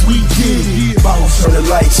case, we did it. Turn the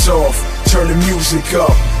lights off, turn the music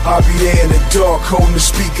up. I'll be there in the dark, holding the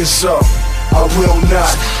speakers up. I will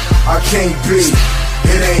not, I can't be.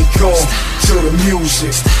 It ain't gone till the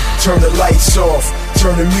music. Turn the lights off,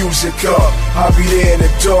 turn the music up. I'll be there in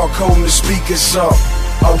the dark, holding the speakers up.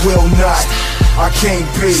 I will not, I can't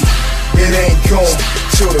be. It ain't gone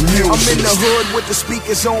till the music. I'm in the hood with the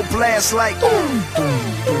speakers on blast like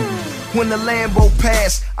when the Lambo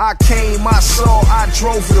passed, I came, I saw, I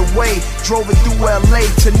drove it away. Drove it through LA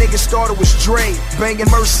till niggas thought it was Dre.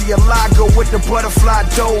 Banging Mercy Alago with the butterfly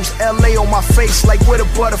doze. LA on my face like where the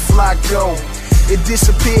butterfly go. It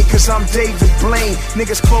disappeared cause I'm David Blaine.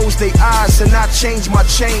 Niggas closed their eyes and I changed my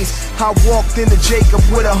chains. I walked into Jacob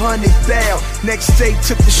with 100 thou. Next day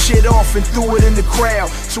took the shit off and threw it in the crowd.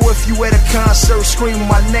 So if you at a concert screaming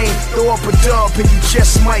my name, throw up a dub and you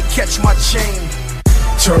just might catch my chain.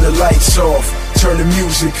 Turn the lights off, turn the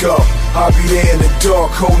music up. I'll be there in the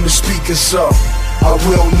dark, holding the speakers up. I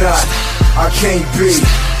will not, I can't be.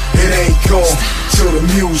 It ain't gone till the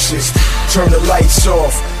music. Turn the lights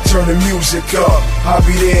off, turn the music up. I'll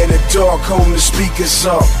be there in the dark, holding the speakers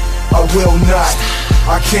up. I will not,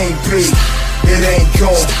 I can't be. It ain't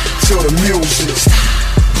gone till the music.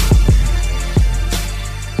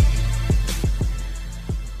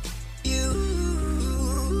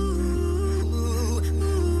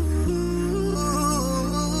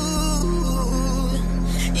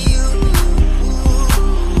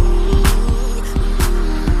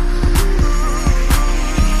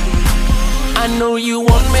 I know you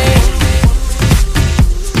want me.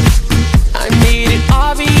 I made it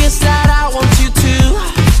obvious that I want you to.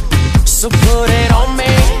 So put it on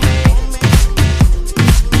me.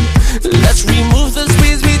 Let's remove the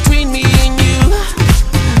space between me and you.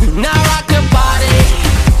 Now rock your body.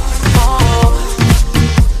 Oh,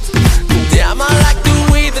 damn, I like the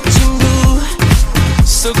way that you move.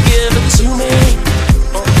 So give it to me.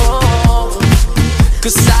 Oh,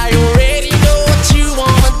 'cause I already know what you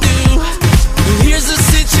wanna do. Here's the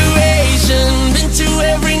situation, been to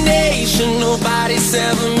every nation. Nobody's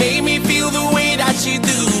ever made me feel the way that you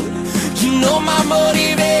do. You know my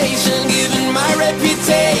motivation, given my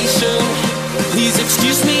reputation. Please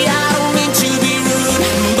excuse me, I don't mean to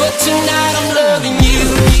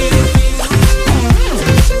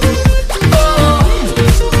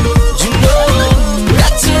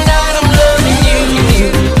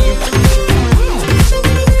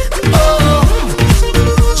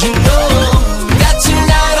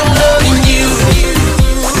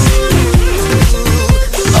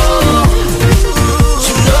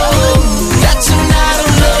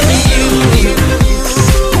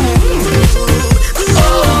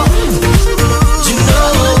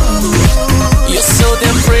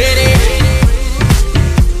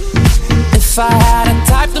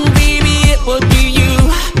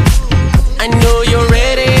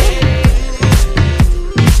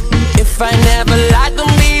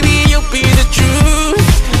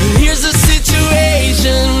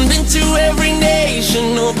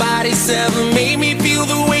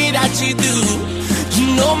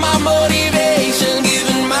motivation,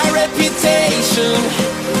 given my reputation.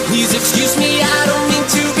 Please excuse me, I don't mean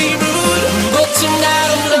to be rude, but tonight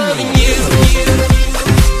I'm loving you.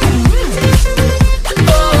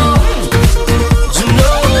 Oh, you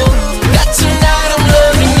know that tonight I'm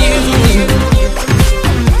loving you.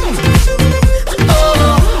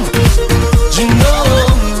 Oh, you know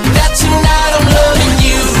that tonight I'm loving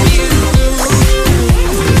you.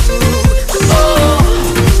 Oh,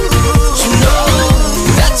 you know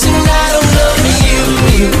that tonight I'm loving you.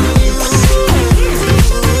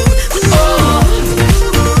 Oh,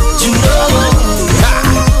 you know.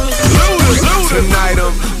 Tonight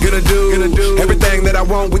I'm gonna do everything that I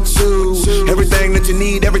want with you. Everything that you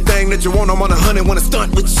need, everything that you want. I'm on 100, wanna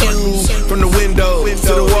stunt with you. From the window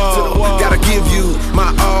to the wall, gotta give you my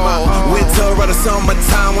all. Winter or the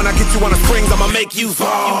summertime, when I get you on the springs, I'ma make you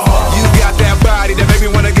fall. You got that body that make me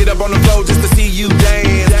wanna get up on the floor just to see you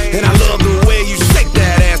dance. And I love the way you shake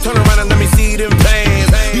that ass. Turn around and let me see them pants.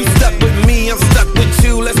 You stuck with me, I'm stuck with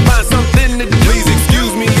you. Let's find something to do. Please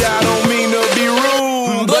excuse me, I don't mean to be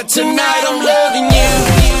rude, But tonight I'm loving you.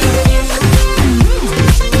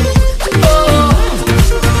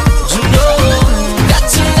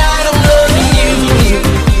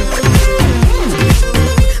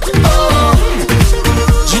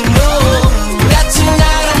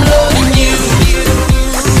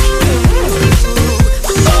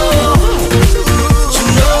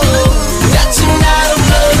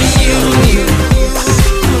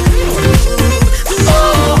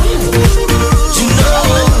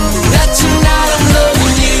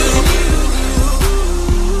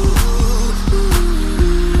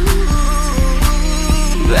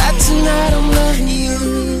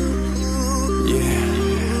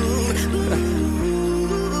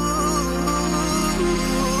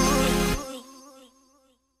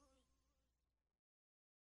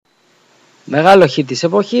 Μεγάλο hit της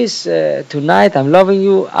εποχής, Tonight I'm Loving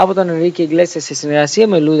You από τον Enrique Iglesias σε συνεργασία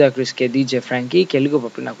με Ludacris και DJ Frankie, και λίγο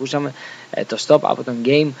πριν ακούσαμε το Stop από τον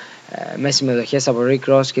Game με συμμετοχές από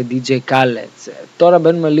Rick Ross και DJ Khaled. Τώρα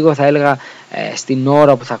μπαίνουμε λίγο, θα έλεγα, στην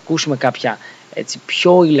ώρα που θα ακούσουμε κάποια έτσι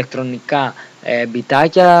πιο ηλεκτρονικά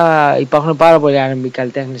μπιτάκια. Υπάρχουν πάρα πολλοί R&B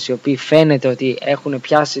καλλιτέχνες οι οποίοι φαίνεται ότι έχουν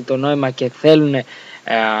πιάσει το νόημα και θέλουν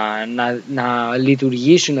να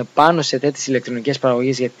λειτουργήσουν πάνω σε τέτοιες ηλεκτρονικές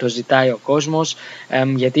παραγωγές, γιατί το ζητάει ο κόσμος,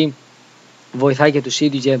 γιατί βοηθάει και τους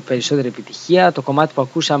ίδιους για περισσότερη επιτυχία. Το κομμάτι που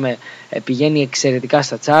ακούσαμε πηγαίνει εξαιρετικά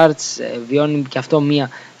στα charts, βιώνει και αυτό μία,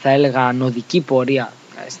 θα έλεγα, ανωδική πορεία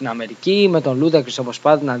στην Αμερική, με τον Ludacris όπως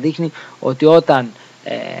πάντα να δείχνει ότι όταν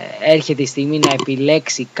έρχεται η στιγμή να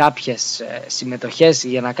επιλέξει κάποιες συμμετοχές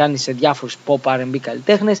για να κάνει σε διάφορους pop R&B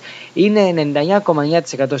καλλιτέχνες, είναι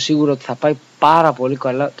 99,9% σίγουρο ότι θα πάει πάρα πολύ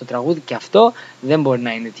καλά το τραγούδι, και αυτό δεν μπορεί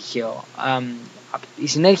να είναι τυχαίο. Η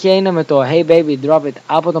συνέχεια είναι με το Hey Baby Drop It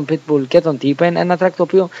από τον Pitbull και τον T-Pain, ένα track το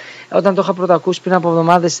οποίο όταν το είχα πρωτοακούσει πριν από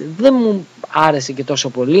εβδομάδες δεν μου άρεσε και τόσο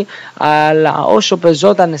πολύ, αλλά όσο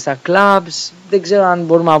πεζόταν στα clubs, δεν ξέρω αν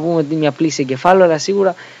μπορούμε να πούμε ότι είναι μια πλήση εγκεφάλου, αλλά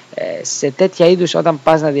σίγουρα σε τέτοια είδους, όταν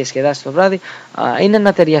πας να διασκεδάσεις το βράδυ, είναι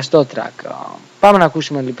ένα ταιριαστό track. Πάμε να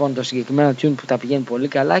ακούσουμε λοιπόν το συγκεκριμένο tune που τα πηγαίνει πολύ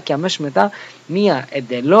καλά, και αμέσως μετά μια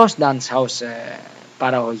εντελώς dance house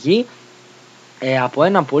παραγωγή από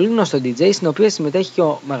έναν πολύ γνωστό DJ, στην οποία συμμετέχει και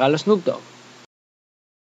ο μεγάλος Snoop Dogg.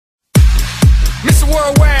 Mr.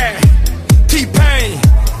 Worldwide, T-Pain,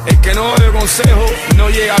 el que no oye consejo no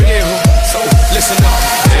llega viejo. So listen up,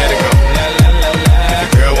 let it go. La la la la. If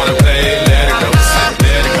the girl wanna play, let it go.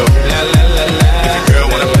 Let it go. La la la la. If the girl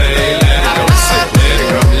wanna play, let it go. Let it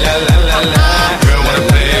go. La la la la. If the girl wanna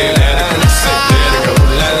play, let it go. Let it go.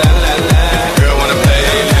 La la la la. If the girl wanna play,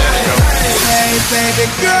 let it go. Hey baby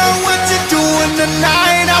girl, what you doing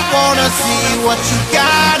tonight? I wanna see what you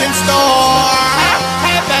got in store.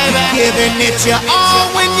 Hey baby, giving it your all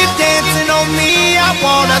when you're dancing on me. I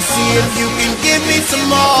wanna see if you can give me some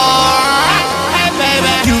more. Hey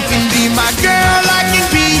baby, you can be my girl, I can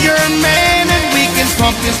be your man, and we can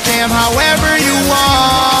pump this jam however you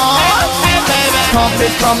want. Hey baby, pump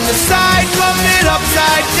it from the side, pump it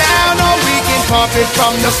upside down, or we can pump it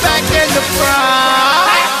from the back and the front.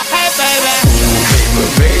 Hey baby,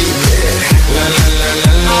 Baby, la la la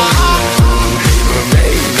la la.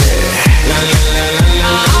 Baby, la la la la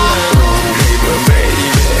la.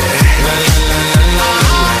 Baby, la la la la la.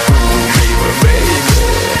 Baby,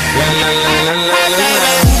 la la la la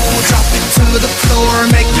la. drop it to the floor,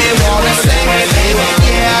 make me wanna sing it, baby.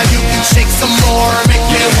 Yeah, you can shake some more, make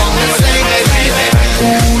me wanna sing it, baby.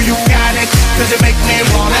 Ooh, you got it, 'cause it make me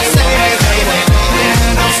wanna sing it, baby.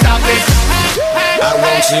 Yeah, don't stop it. I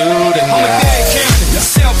want you to know.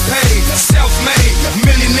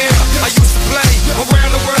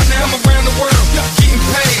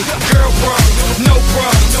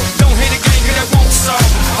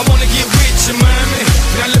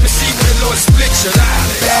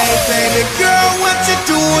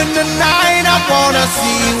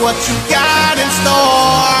 what you got in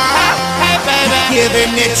store. Hey baby,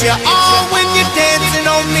 giving it your all when you're dancing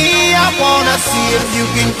on me. I wanna see if you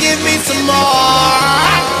can give me some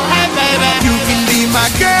more. Hey baby, you can be my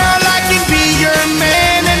girl, I can be your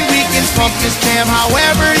man, and we can pump this jam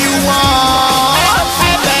however you want.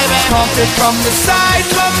 Hey baby, pump it from the side,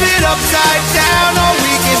 pump it upside down, or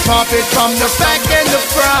we can pump it from the back and the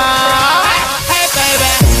front. Hey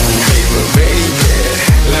baby, baby, baby,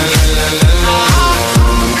 la la la la la,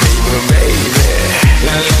 baby, baby,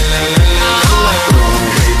 la la la la la,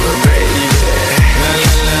 baby, baby, la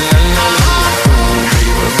la la la la,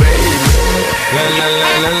 baby, baby, la la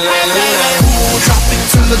la la la. Drop it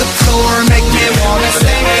to the floor, make me wanna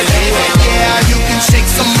sing it, baby. Yeah, you can shake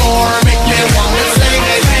some more, make me wanna sing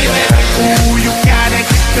it, baby. Ooh, you got it,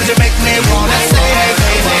 'cause you make me wanna sing it,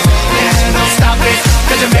 baby. Yeah, don't stop it,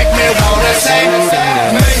 'cause you make me wanna sing it.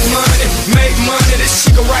 Make money, this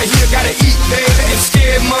chicken right here gotta eat, baby. And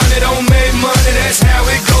scared money don't make money, that's how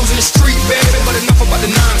it goes in the street, baby. But enough about the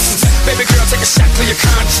nonsense. Baby girl, take a shot, clear your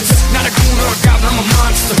conscience. Not a goon or a goblin, I'm a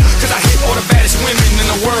monster. 'Cause I hit all the baddest women in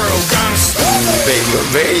the world, gangsta. Baby,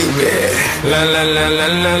 baby, la la la la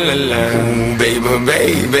la la la. Ooh, baby,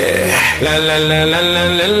 baby, la la la la la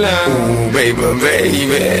la la. Ooh, baby,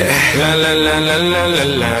 baby, la la la la la la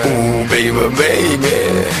la. Ooh, baby, baby,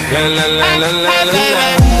 la la la la la la la.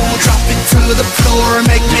 Drop it to the floor,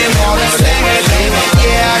 make me wanna sing it, baby.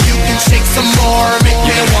 Yeah, you can shake some more, make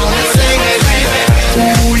me wanna sing it, baby.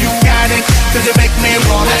 Ooh, you got it, 'cause you make me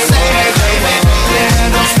wanna sing it, baby. Yeah,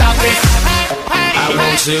 don't stop it. I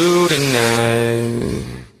want you tonight.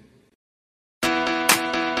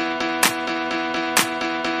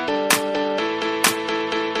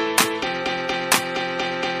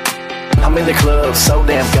 I'm in the club, so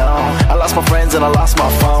damn gone. I lost my friends and I lost my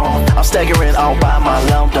phone. I'm staggering all by my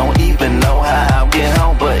loan. Don't even know how I'll get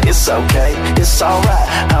home, but it's okay, it's alright.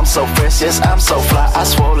 I'm so fresh, yes, I'm so fly. I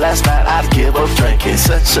swore last night I'd give up drinking.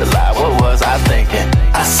 Such a lie, what was I thinking?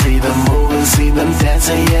 I see them moving, see them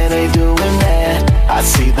dancing, yeah, they doing that. I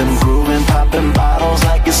see them grooving, popping bottles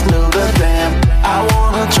like it's new to them. I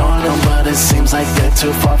wanna join them, but it seems like they're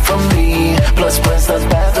too far from me. Plus, the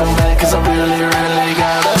bathroom, man, 'cause I really, really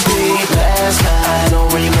gotta be. Last night,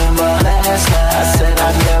 don't remember last night. I said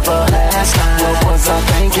I'd never last night. What was I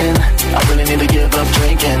thinking? I really need to give up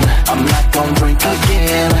drinking. I'm not gonna drink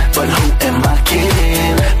again, but who am I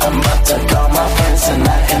kidding? I'm about to call my friends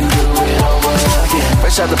tonight and do it over again.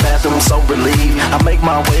 Fresh out the bathroom, I'm so relieved. I make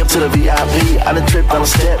my way up to the VIP. I done tripped on a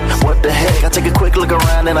step, what the heck? I take a quick look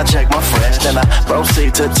around and I check my fresh. Then I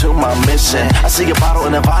proceed to my mission. I see a bottle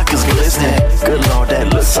and the vodka's glistening. Good Lord,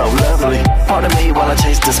 that looks so lovely. Pardon me while I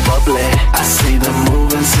chase this bubbly. I see them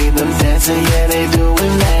moving, see them dancing, yeah, they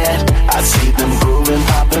doing that. I see them grooving,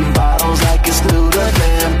 popping bottles like it's new to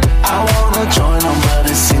them. I wanna join them, but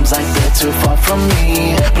it seems like they're too far from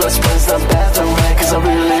me. Plus, the bathroom, man, 'cause I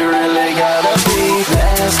really, really gotta be.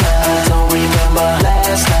 Last night, don't remember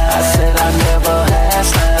last night. I said I'd never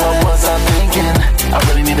last night. What was I thinking? I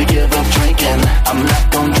really need to give up drinking. I'm not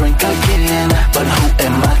gonna drink again, but who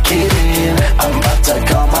am I kidding? I'm about to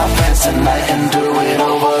call my friends tonight and do it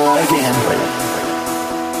over again.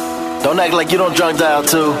 Don't act like you don't drunk dial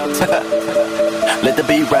too. Let the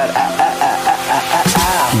beat ride.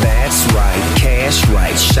 That's right, cash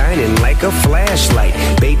right, shining like a flashlight.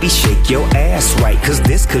 Baby, shake your ass right, 'cause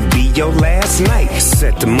this could be your last night.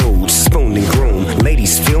 Set the mood, spoon and groom.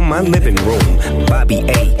 Ladies, fill my living room. Bobby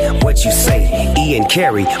A, what you say? Ian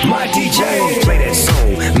Carey, my DJ. Play that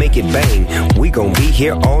song, make it bang. We gon' be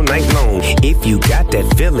here all night long. If you got that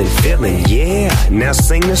feeling, yeah. Now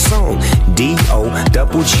sing the song.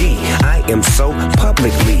 D-O-double-G. I am so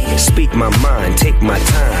publicly. Speak my mind, take my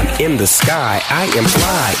time. In the sky, I am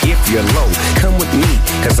fly. If you're low, come with me,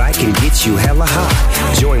 'cause I can get you hella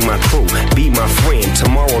high. Join my crew, be my friend.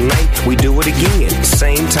 Tomorrow night, we do it again.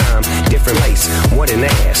 Same time, different place. What an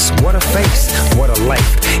ass, what a face, what a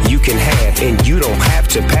life you can have. And you don't have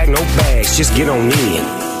to pack no bags, just get on in.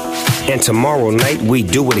 And tomorrow night, we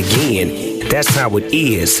do it again. That's how it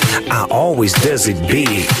is, I always does it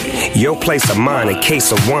big. Your place of mine, a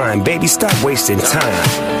case of wine. Baby, stop wasting time.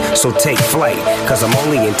 So take flight, 'cause I'm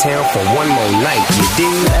only in town for one more night, you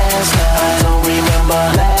dig? Last night, don't remember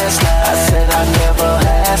last night. I said I'd never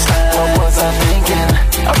last night. What was I thinking?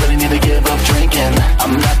 I really need to give up drinking.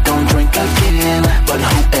 I'm not gonna drink again, but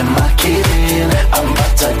who am I kidding? I'm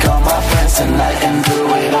about to call my friends tonight and do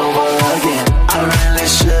it over again. I really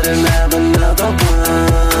shouldn't have another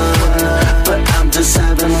one, but I'm just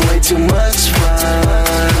having way too much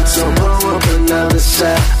fun. So blow up another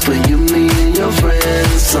shot for you, me, and your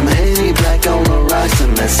friends. Some Henny Black on the rocks,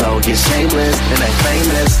 and let's all get shameless and act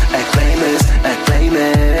famous, act famous, act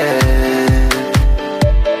famous.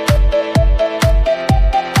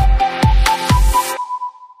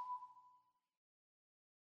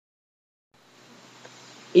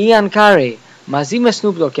 Ian Curry μαζί με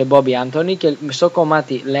Snoop Dogg και Bobby Anthony και στο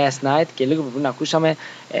κομμάτι Last Night και λίγο πριν ακούσαμε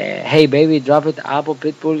Hey Baby Drop It από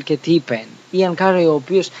Pitbull και T-Pain. Ian Curry, ο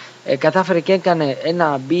οποίος κατάφερε και έκανε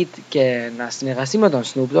ένα beat και να συνεργαστεί με τον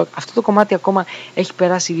Snoop Dogg. Αυτό το κομμάτι ακόμα έχει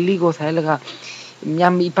περάσει λίγο, θα έλεγα,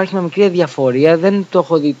 υπάρχει μια μικρή διαφορία, δεν το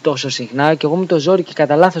έχω δει τόσο συχνά και εγώ με το ζόρι και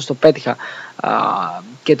κατά λάθος το πέτυχα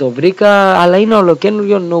και το βρήκα, αλλά είναι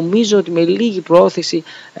ολοκένουργιο, νομίζω ότι με λίγη προώθηση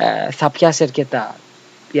θα πιάσει αρκετά.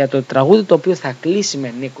 Για το τραγούδι το οποίο θα κλείσει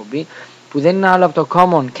με Nicko B, που δεν είναι άλλο από το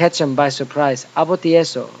Common Catch 'em by Surprise από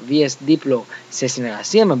Tiesto vs Diplo σε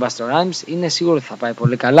συνεργασία με Busta Rhymes, είναι σίγουρο ότι θα πάει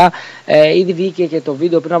πολύ καλά. Ήδη βγήκε και το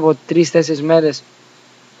βίντεο πριν από 3-4 μέρες,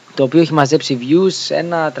 το οποίο έχει μαζέψει views,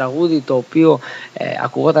 ένα τραγούδι το οποίο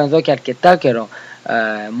ακουγόταν εδώ και αρκετά καιρό,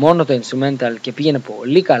 μόνο το instrumental, και πήγαινε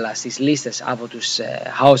πολύ καλά στις λίστες από τους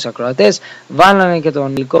house ακροατές. Βάλανε και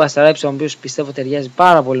τον υλικό Busta Rhymes, ο οποίος πιστεύω ταιριάζει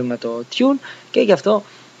πάρα πολύ με το tune, και γι' αυτό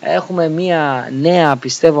έχουμε μια νέα,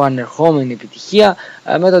 πιστεύω, ανερχόμενη επιτυχία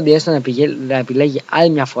με τον Tiesto να επιλέγει άλλη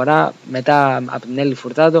μια φορά, μετά από την Έλλη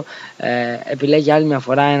Φουρτάντο, επιλέγει άλλη μια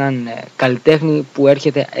φορά έναν καλλιτέχνη που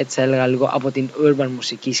έρχεται, έτσι θα έλεγα, λίγο από την urban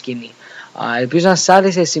μουσική σκηνή. Ελπίζω να σας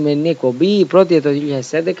άρεσε η σημερινή εκπομπή, η πρώτη για το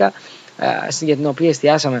 2011, για την οποία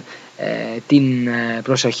εστιάσαμε την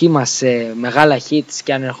προσοχή μας σε μεγάλα hits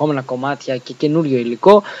και ανερχόμενα κομμάτια και καινούριο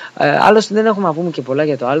υλικό. Άλλωστε δεν έχουμε να πούμε και πολλά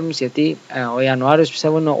για το album, γιατί ο Ιανουάριος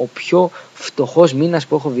πιστεύω είναι ο πιο φτωχός μήνας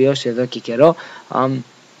που έχω βιώσει εδώ και καιρό.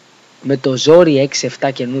 Με το ζόρι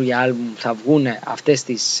 6-7 καινούργια άλμπουμ θα βγουν αυτές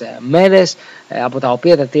τις μέρες, από τα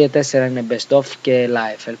οποία τα 3-4 είναι best of και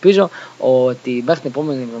live. Ελπίζω ότι μέχρι την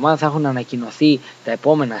επόμενη εβδομάδα θα έχουν ανακοινωθεί τα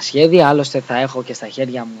επόμενα σχέδια. Άλλωστε θα έχω και στα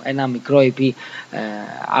χέρια μου ένα μικρό EP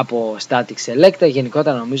από Static Selecta.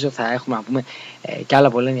 Γενικότερα νομίζω θα έχουμε να πούμε και άλλα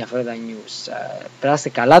πολύ ενδιαφέροντα news. Περάστε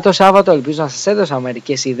καλά το Σάββατο, ελπίζω να σας έδωσα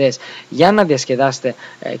μερικές ιδέες για να διασκεδάσετε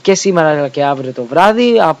και σήμερα και αύριο το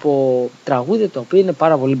βράδυ από τραγούδια τα οποία είναι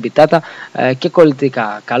πάρα πολύ μπιτάτα και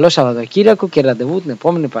κολλητικά. Καλό Σαββατοκύριακο και ραντεβού την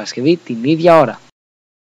επόμενη Παρασκευή την ίδια ώρα.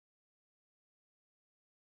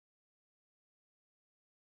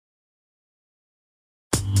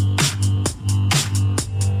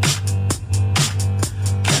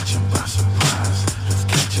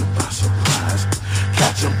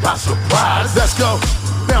 By surprise. Let's go.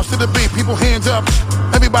 Bounce to the beat, people hands up.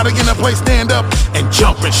 Everybody in the place stand up and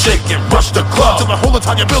jump and shake and rush the club till the whole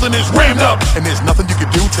entire building is rammed up. And there's nothing you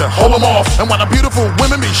can do to hold them off. And while the beautiful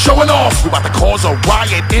women be showing off, we about to cause a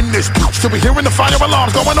riot in this bitch till we hearing the fire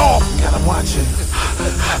alarms going off. Got 'em watching.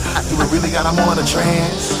 Do we really got 'em on a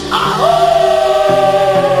trance?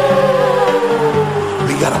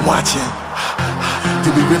 We got 'em watching. Do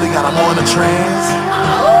we really got 'em on a trance?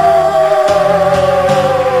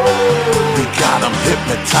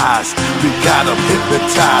 Hypnotized, we got 'em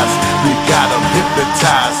hypnotized, we got 'em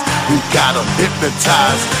hypnotized, we got 'em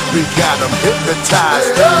hypnotized, we got 'em hypnotized,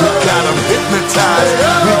 we got 'em hypnotized,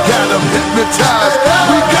 we got 'em hypnotized,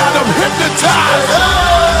 we got 'em hypnotized.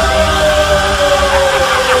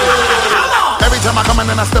 Every time I come in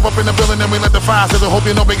and I step up in the building and we let the fire sizzle, hope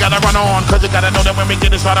you know we gotta run on. Cause you gotta know that when we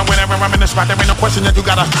get it started, whenever I'm in the spot, there ain't no question that you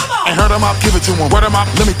gotta. And hurt 'em up, give it to 'em, word 'em up,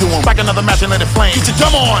 let me do 'em. Back another match and let it flame. Get your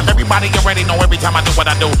drum on. Everybody get ready, know every time I do what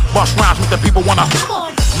I do. Bust rhymes with the people wanna.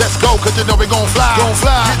 Let's go, cause you know we gon' fly. Gon'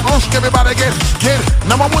 fly. Get everybody get it.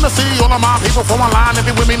 Now I wanna see all of my people from online. If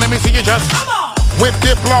you with me, let me see you just. With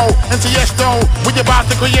Diplo and Tiesto, we about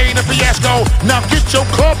to create a fiasco. Now get your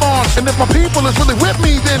club on, and if my people is really with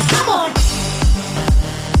me, then come on.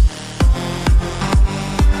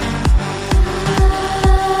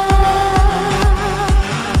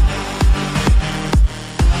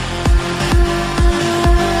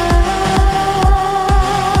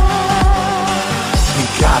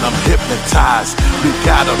 Hypnotized, we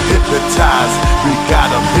got 'em hypnotized, we got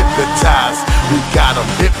 'em hypnotized, we got 'em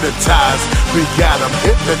hypnotized, we got 'em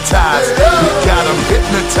hypnotized, we got 'em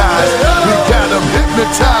hypnotized, we got 'em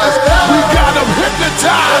hypnotized, we got 'em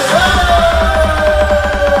hypnotized.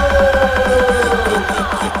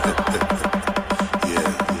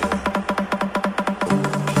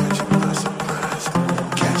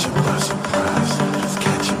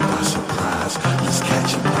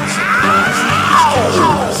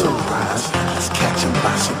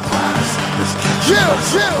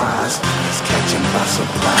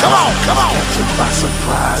 Come on, come on. Let's catch 'em by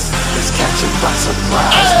surprise. Let's catch 'em by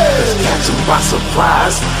surprise. Let's catch 'em by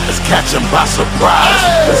surprise. Let's catch 'em by surprise.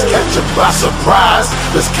 Let's catch 'em by surprise.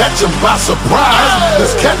 Let's catch 'em by surprise.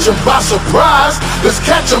 Let's catch 'em by surprise. Let's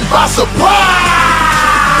catch 'em by surprise.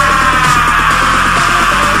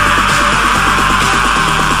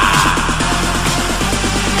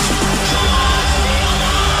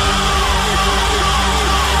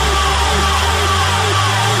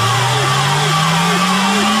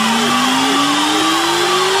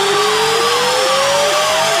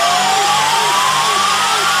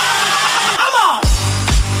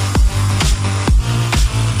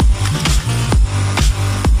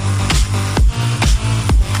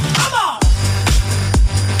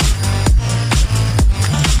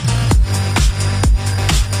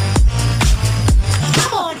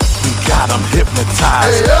 got them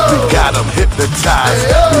hypnotized. We got them hypnotized.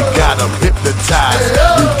 We got them hypnotized.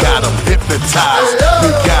 We got them hypnotized. We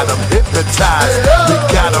got them hypnotized. We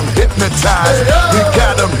got them hypnotized. We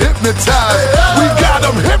got them hypnotized. We got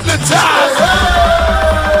them hypnotized.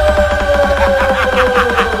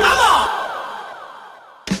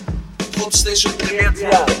 HotStation.gr.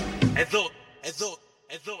 Εδώ.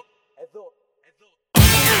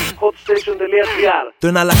 HotStation.gr. Το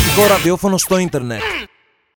εναλλακτικό ραδιόφωνο στο ίντερνετ.